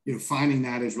 finding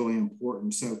that is really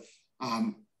important. So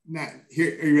now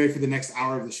here, are you ready for the next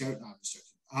hour of the show? No,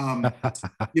 I'm just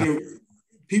joking.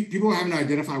 People are having to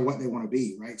identify what they want to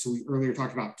be, right? So we earlier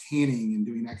talked about canning and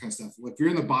doing that kind of stuff. Well, if you're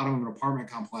in the bottom of an apartment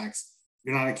complex,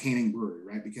 you're not a canning brewery,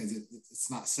 right? Because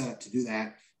it's not set up to do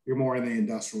that. You're more in the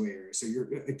industrial area. So you're,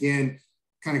 again,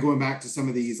 kind of going back to some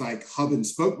of these like hub and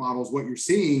spoke models. What you're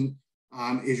seeing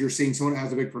is you're seeing someone that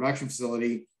has a big production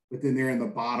facility, but then they're in the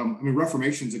bottom. I mean,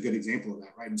 Reformation is a good example of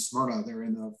that, right? In Smyrna, they're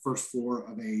in the first floor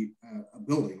of a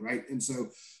building, right? And so,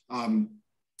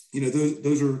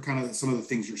 those are kind of some of the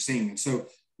things you're seeing. And so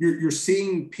you're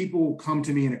seeing people come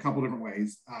to me in a couple different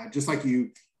ways. Just like you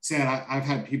said, I've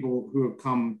had people who have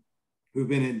come, who've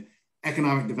been in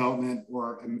economic development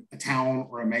or a town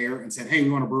or a mayor and said, hey, we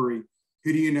want a brewery.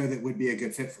 Who do you know that would be a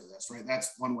good fit for this, right?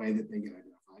 That's one way that they get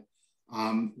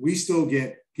identified. We still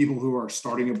get people who are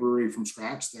starting a brewery from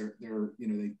scratch. They're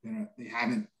they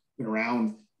haven't been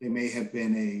around. They may have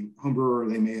been a home brewer.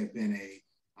 They may have been a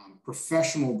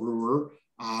professional brewer,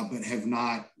 but have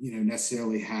not,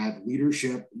 necessarily had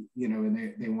leadership,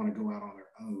 and they want to go out on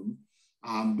their own.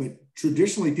 But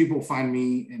traditionally, people find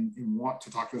me and want to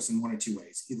talk to us in one of two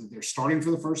ways. Either they're starting for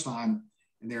the first time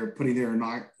and they're putting their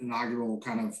inaugural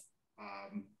kind of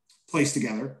place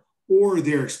together, or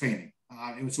they're expanding.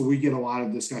 And so we get a lot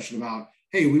of discussion about,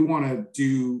 hey, we want to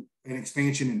do an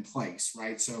expansion in place,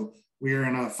 right? So we're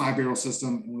in a 5-barrel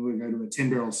system and we would go to a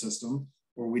 10-barrel system,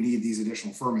 or we need these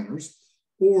additional fermenters.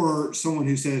 Or someone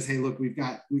who says, hey, look,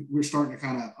 we're starting to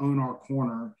kind of own our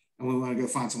corner and we want to go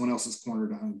find someone else's corner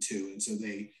to own too. And so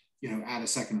they, add a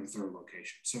second or third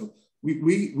location. So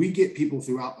we get people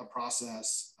throughout the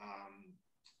process,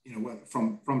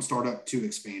 from startup to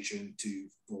expansion to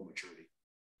full maturity.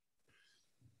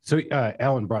 So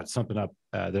Alan brought something up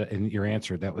in your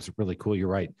answer that was really cool. You're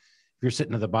right. If you're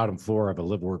sitting at the bottom floor of a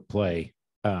live, work, play,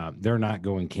 they're not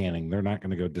going canning. They're not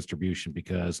going to go distribution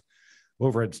because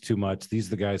overhead's too much. These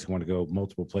are the guys who want to go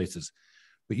multiple places.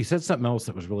 But you said something else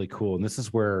that was really cool. And this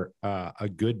is where a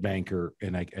good banker,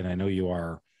 and I know you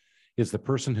are, is the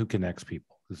person who connects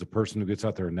people, is the person who gets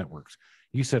out there and networks.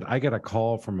 You said, I got a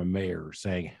call from a mayor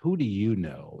saying, who do you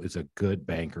know is a good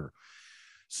banker?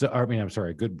 So,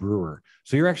 a good brewer.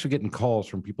 So you're actually getting calls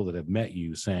from people that have met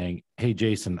you saying, hey,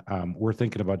 Jason, we're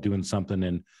thinking about doing something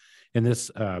in this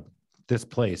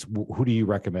place. Who do you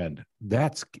recommend?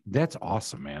 That's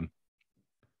awesome, man.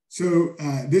 So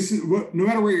this is what, no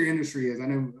matter where your industry is, I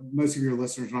know most of your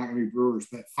listeners are not going to be brewers,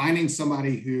 but finding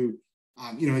somebody who,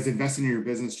 is investing in your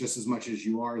business just as much as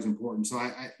you are is important. So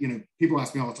people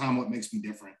ask me all the time, what makes me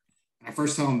different? And I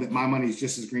first tell them that my money is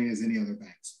just as green as any other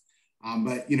bank's.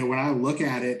 But when I look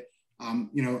at it, I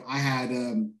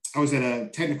was at a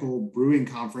technical brewing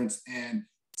conference and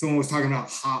someone was talking about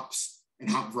hops and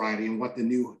hop variety and what the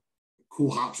new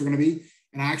cool hops are going to be.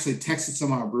 And I actually texted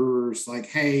some of our brewers like,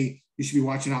 hey, you should be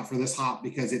watching out for this hop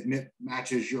because it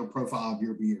matches your profile of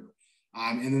your beer.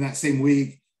 And then that same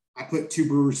week, I put 2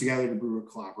 brewers together to brew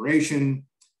a collaboration.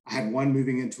 I had one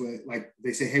moving into it, like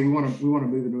they say, hey, we want to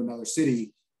move into another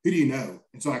city. Who do you know?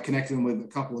 And so I connected them with a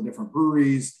couple of different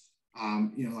breweries,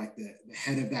 like the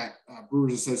head of that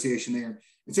Brewers Association there.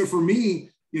 And so for me,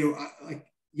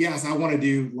 yes, I want to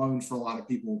do loans for a lot of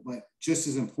people, but just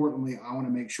as importantly, I want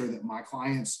to make sure that my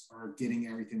clients are getting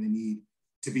everything they need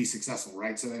to be successful,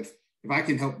 right? So if I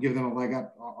can help give them a leg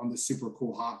up on this super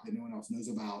cool hop that no one else knows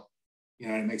about,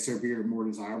 and it makes their beer more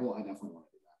desirable, I definitely want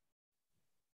to do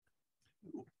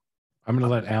that. I'm going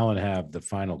to let Alan have the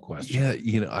final question. Yeah,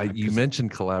 you mentioned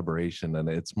collaboration, and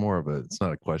it's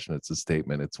not a question, it's a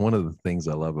statement. It's one of the things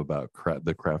I love about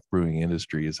the craft brewing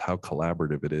industry is how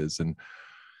collaborative it is. And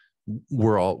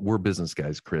we're business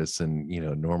guys, Chris, and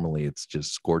normally it's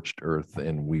just scorched earth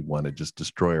and we want to just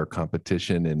destroy our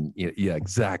competition. And yeah,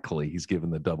 exactly. He's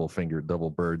given the double finger, double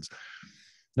birds.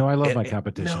 No, I love my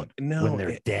competition when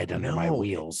they're dead dead under my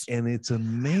wheels. And it's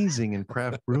amazing in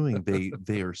craft brewing.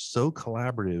 They are so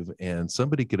collaborative, and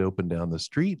somebody could open down the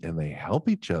street and they help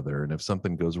each other. And if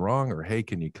something goes wrong, or hey,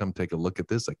 can you come take a look at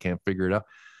this? I can't figure it out.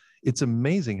 It's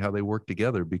amazing how they work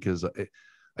together because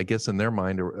I guess in their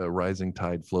mind, a rising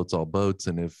tide floats all boats.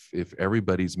 And if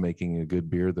everybody's making a good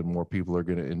beer, then more people are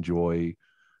going to enjoy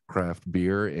craft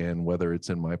beer. And whether it's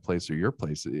in my place or your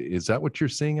place, is that what you're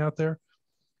seeing out there?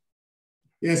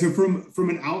 Yeah, so from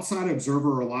an outside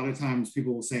observer, a lot of times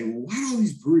people will say, well, why do all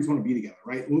these breweries want to be together,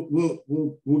 right?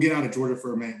 We'll get out of Georgia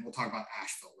for a minute and we'll talk about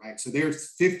Asheville, right? So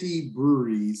there's 50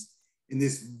 breweries in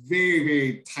this very,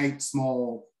 very tight,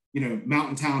 small,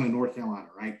 mountain town in North Carolina,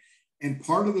 right? And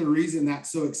part of the reason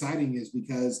that's so exciting is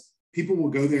because people will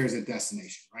go there as a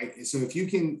destination, right? And so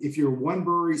if you're one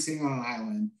brewery sitting on an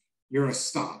island, you're a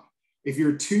stop. If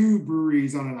you're 2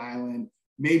 breweries on an island,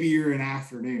 maybe you're an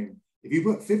afternoon. If you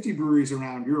put 50 breweries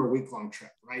around, you're a week-long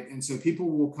trip, right? And so people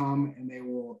will come and they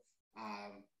will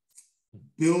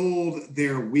build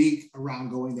their week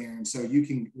around going there. And so you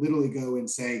can literally go and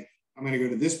say, I'm going to go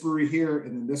to this brewery here,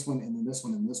 and then this one, and then this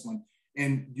one, and this one.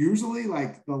 And usually,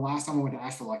 like the last time I went to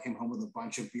Asheville, I came home with a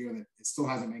bunch of beer that it still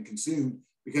hasn't been consumed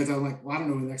because I'm like, well, I don't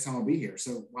know when the next time I'll be here.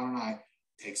 So why don't I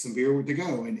take some beer to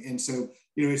go? And so,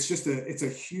 it's a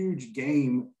huge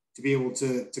game to be able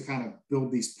to kind of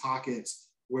build these pockets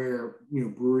where,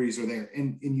 breweries are there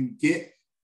and you get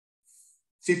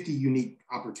 50 unique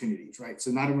opportunities, right?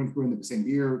 So not everyone's brewing the same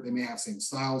beer. They may have same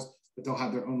styles, but they'll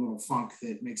have their own little funk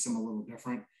that makes them a little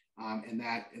different. And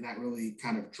that really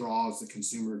kind of draws the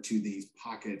consumer to these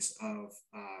pockets of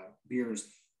beers.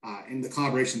 And the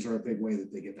collaborations are a big way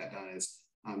that they get that done is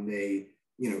they,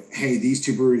 hey, these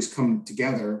two breweries come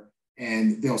together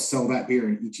and they'll sell that beer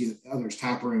in each other's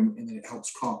tap room, and then it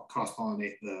helps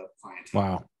cross-pollinate the clientele.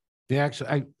 Wow. Yeah,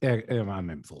 actually, I'm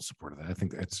in full support of that. I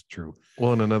think that's true.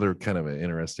 Well, and another kind of an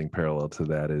interesting parallel to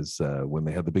that is when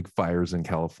they had the big fires in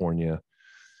California,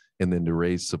 and then to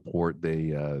raise support,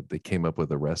 they came up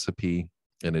with a recipe,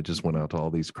 and it just went out to all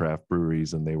these craft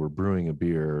breweries, and they were brewing a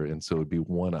beer, and so it'd be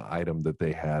one item that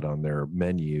they had on their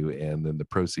menu, and then the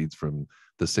proceeds from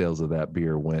the sales of that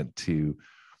beer went to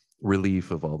relief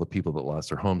of all the people that lost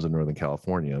their homes in Northern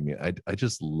California. I mean, I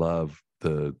just love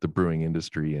the brewing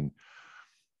industry, and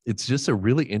it's just a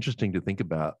really interesting thing to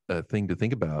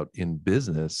think about in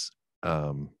business.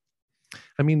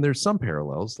 I mean, there's some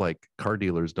parallels, like car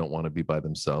dealers don't want to be by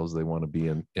themselves. They want to be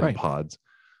in Right. pods,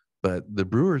 but the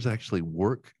brewers actually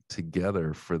work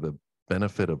together for the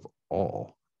benefit of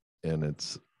all. And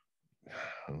it's,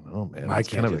 I don't know, man, it's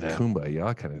kind of a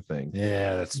kumbaya kind of thing.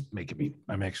 Yeah, that's making me,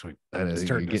 I'm starting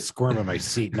to get squirm in my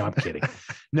seat. No, I'm kidding.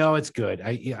 No, it's good.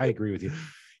 I agree with you.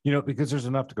 Because there's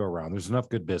enough to go around. There's enough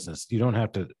good business. You don't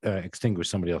have to extinguish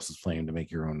somebody else's flame to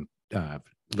make your own. That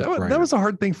was a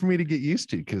hard thing for me to get used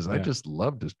to, because I just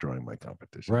love destroying my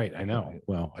competition. Right. I know.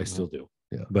 Well, I still do.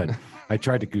 Yeah. But I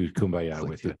tried to do kumbaya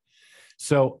with you.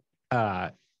 So,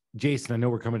 Jason, I know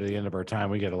we're coming to the end of our time.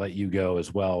 We got to let you go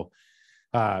as well.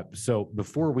 So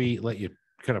before we let you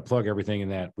kind of plug everything in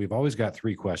that, we've always got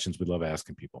 3 questions we love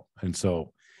asking people. And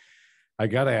so I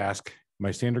got to ask my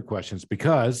standard questions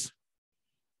because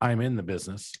I'm in the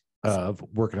business of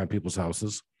working on people's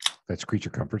houses. That's Creature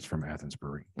Comforts from Athens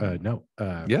Brewery.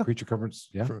 Creature Comforts.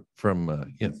 Yeah. From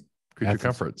Creature Athens.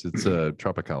 Comforts. It's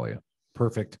Tropicalia.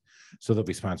 Perfect. So they'll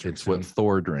be sponsored. It's what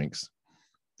Thor drinks.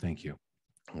 Thank you.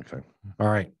 Okay. All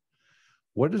right.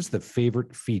 What is the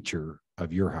favorite feature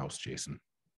of your house, Jason?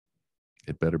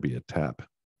 It better be a tap.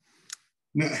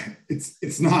 No,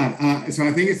 it's not. So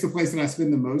I think it's the place that I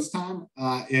spend the most time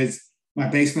is my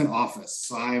basement office.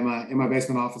 So I am in my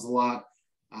basement office a lot.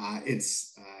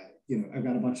 I've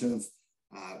got a bunch of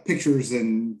pictures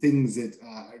and things that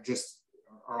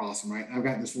are awesome, right? And I've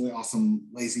got this really awesome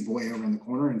lazy boy over in the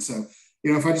corner. And so,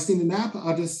 if I just need a nap,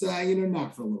 I'll just,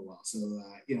 nap for a little while. So,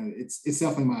 it's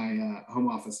definitely my home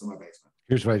office in my basement.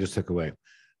 Here's what I just took away.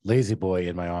 Lazy boy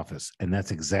in my office. And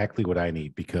that's exactly what I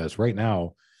need, because right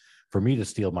now, for me to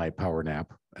steal my power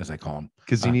nap, as I call them.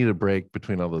 Because you need a break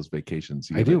between all those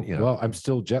vacations. I do. Well, I'm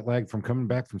still jet lagged from coming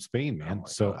back from Spain, man.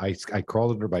 So I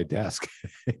crawled under my desk,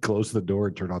 closed the door,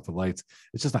 and turned off the lights.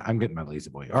 It's just I'm getting my lazy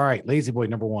boy. All right, lazy boy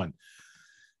number 1.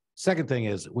 Second thing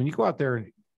is, when you go out there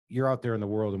and you're out there in the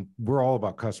world, and we're all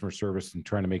about customer service and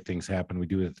trying to make things happen. We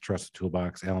do it at the Trusted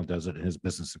Toolbox. Alan does it in his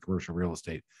business and commercial real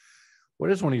estate.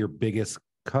 What is one of your biggest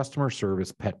customer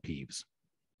service pet peeves?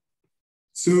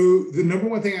 So the number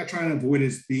one thing I try to avoid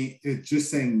is just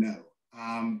saying no.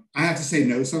 I have to say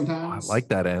no sometimes. I like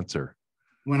that answer.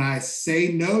 When I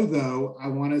say no, though, I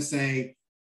want to say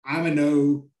I'm a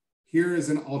no. Here is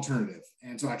an alternative.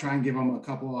 And so I try and give them a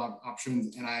couple of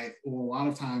options. And I will a lot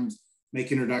of times make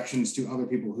introductions to other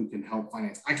people who can help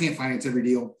finance. I can't finance every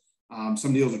deal.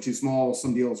 Some deals are too small.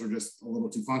 Some deals are just a little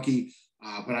too funky.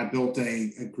 But I built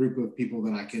a group of people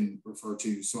that I can refer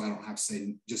to, so I don't have to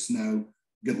say just no,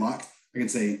 good luck. I can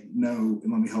say no,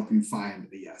 and let me help you find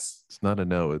the yes. It's not a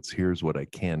no. It's here's what I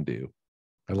can do.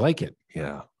 I like it.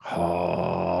 Yeah.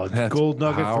 Oh, that's gold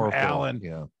nugget powerful. From Alan.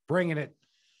 Yeah. Bringing it.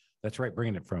 That's right.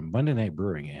 Bringing it from Monday Night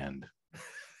Brewing, and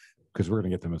because we're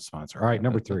going to get them a sponsor. All right.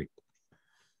 Number 3.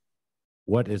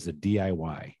 What is a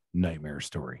DIY nightmare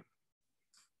story?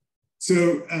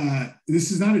 So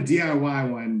this is not a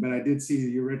DIY one, but I did see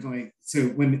you originally. So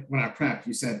when I prepped,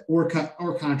 you said or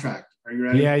contract. Are you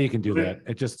ready? Yeah, you can do that.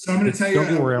 It just. So I'm going to tell you.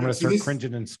 Don't worry. I'm going to start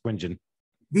cringing and squinging.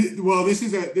 This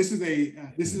is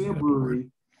a brewery,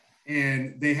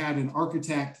 and they had an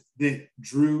architect that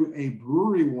drew a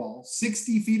brewery wall,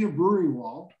 60 feet of brewery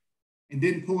wall, and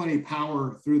didn't pull any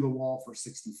power through the wall for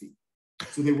 60 feet.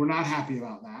 So they were not happy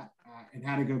about that, and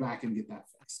had to go back and get that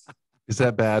fixed. Is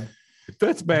that bad?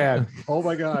 That's bad. Oh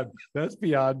my God. That's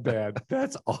beyond bad.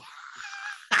 That's all.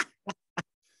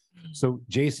 So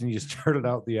Jason, you started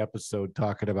out the episode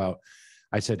talking about,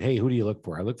 I said, hey, who do you look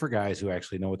for? I look for guys who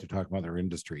actually know what they're talking about in their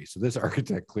industry. So this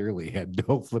architect clearly had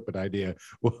no flipping idea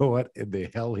what in the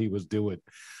hell he was doing,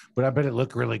 but I bet it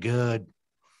looked really good.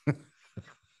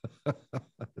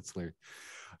 That's hilarious.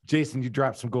 Jason, you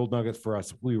dropped some gold nuggets for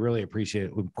us. We really appreciate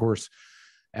it. Of course,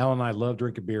 Al and I love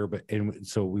drinking beer, and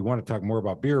so we want to talk more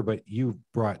about beer, but you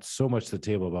brought so much to the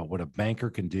table about what a banker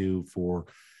can do for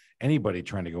anybody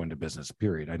trying to go into business,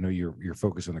 period. I know you're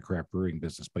focused on the craft brewing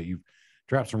business, but you've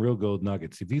dropped some real gold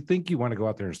nuggets. If you think you want to go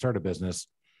out there and start a business,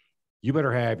 you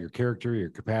better have your character, your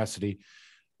capacity.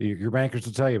 Your bankers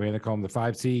will tell you, man, they call them the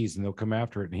 5 C's and they'll come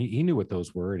after it. And he knew what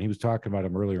those were, and he was talking about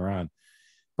them earlier on,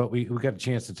 but we got a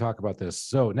chance to talk about this.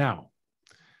 So now,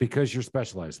 because you're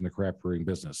specialized in the craft brewing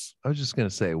business. I was just going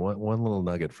to say one little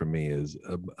nugget for me is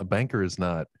a banker is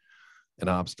not an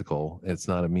obstacle. It's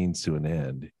not a means to an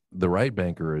end. The right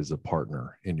banker is a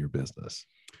partner in your business.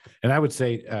 And I would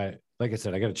say, like I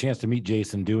said, I got a chance to meet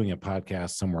Jason doing a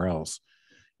podcast somewhere else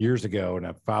years ago, and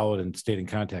I followed and stayed in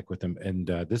contact with him. And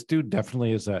this dude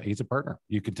definitely he's a partner.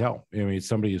 You can tell. I mean,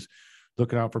 somebody who's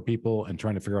looking out for people and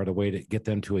trying to figure out a way to get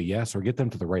them to a yes or get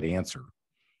them to the right answer,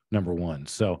 number one.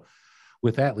 So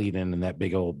with that lead in and that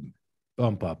big old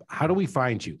bump up, how do we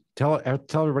find you? Tell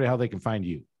everybody how they can find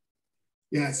you.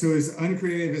 Yeah, so as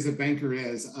uncreative as a banker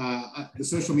is, the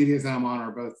social medias that I'm on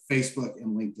are both Facebook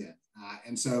and LinkedIn.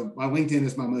 And so my LinkedIn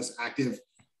is my most active.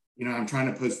 You know, I'm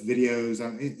trying to post videos,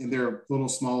 and they're little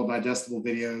small digestible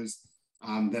videos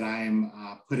that I am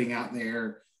putting out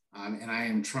there. And I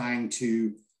am trying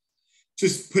to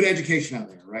just put education out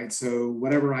there, right? So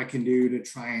whatever I can do to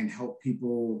try and help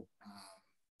people,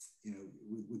 you know,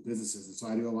 with businesses. And so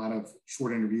I do a lot of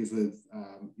short interviews with,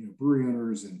 you know, brewery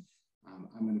owners, and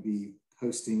I'm going to be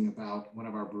posting about one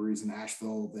of our breweries in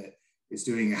Asheville that is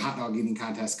doing a hot dog eating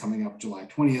contest coming up July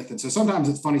 20th. And so sometimes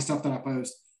it's funny stuff that I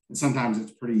post, and sometimes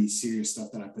it's pretty serious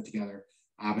stuff that I put together.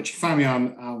 But you can find me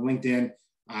on LinkedIn.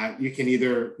 You can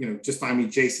either, you know, just find me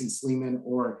Jason Sleeman,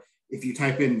 or if you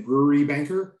type in brewery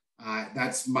banker,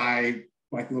 that's my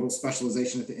little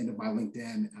specialization at the end of my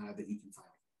LinkedIn that you can find.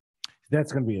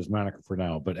 That's going to be his moniker for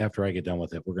now, but after I get done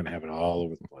with it, we're going to have it all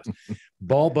over the place.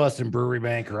 Ball busting brewery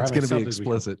banker. It's going to be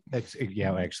explicit.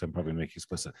 Yeah, actually, I'm probably making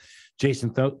explicit.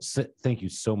 Jason, thank you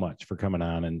so much for coming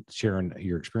on and sharing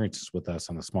your experiences with us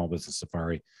on the Small Business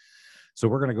Safari. So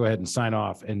we're going to go ahead and sign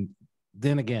off. And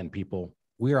then again, people,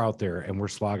 we're out there and we're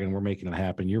slogging, we're making it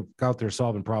happen. You're out there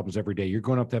solving problems every day. You're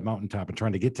going up that mountaintop and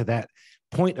trying to get to that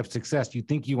point of success you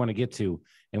think you want to get to.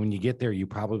 And when you get there, you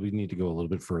probably need to go a little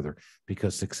bit further,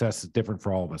 because success is different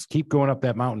for all of us. Keep going up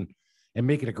that mountain and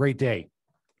make it a great day.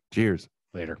 Cheers.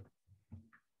 Later.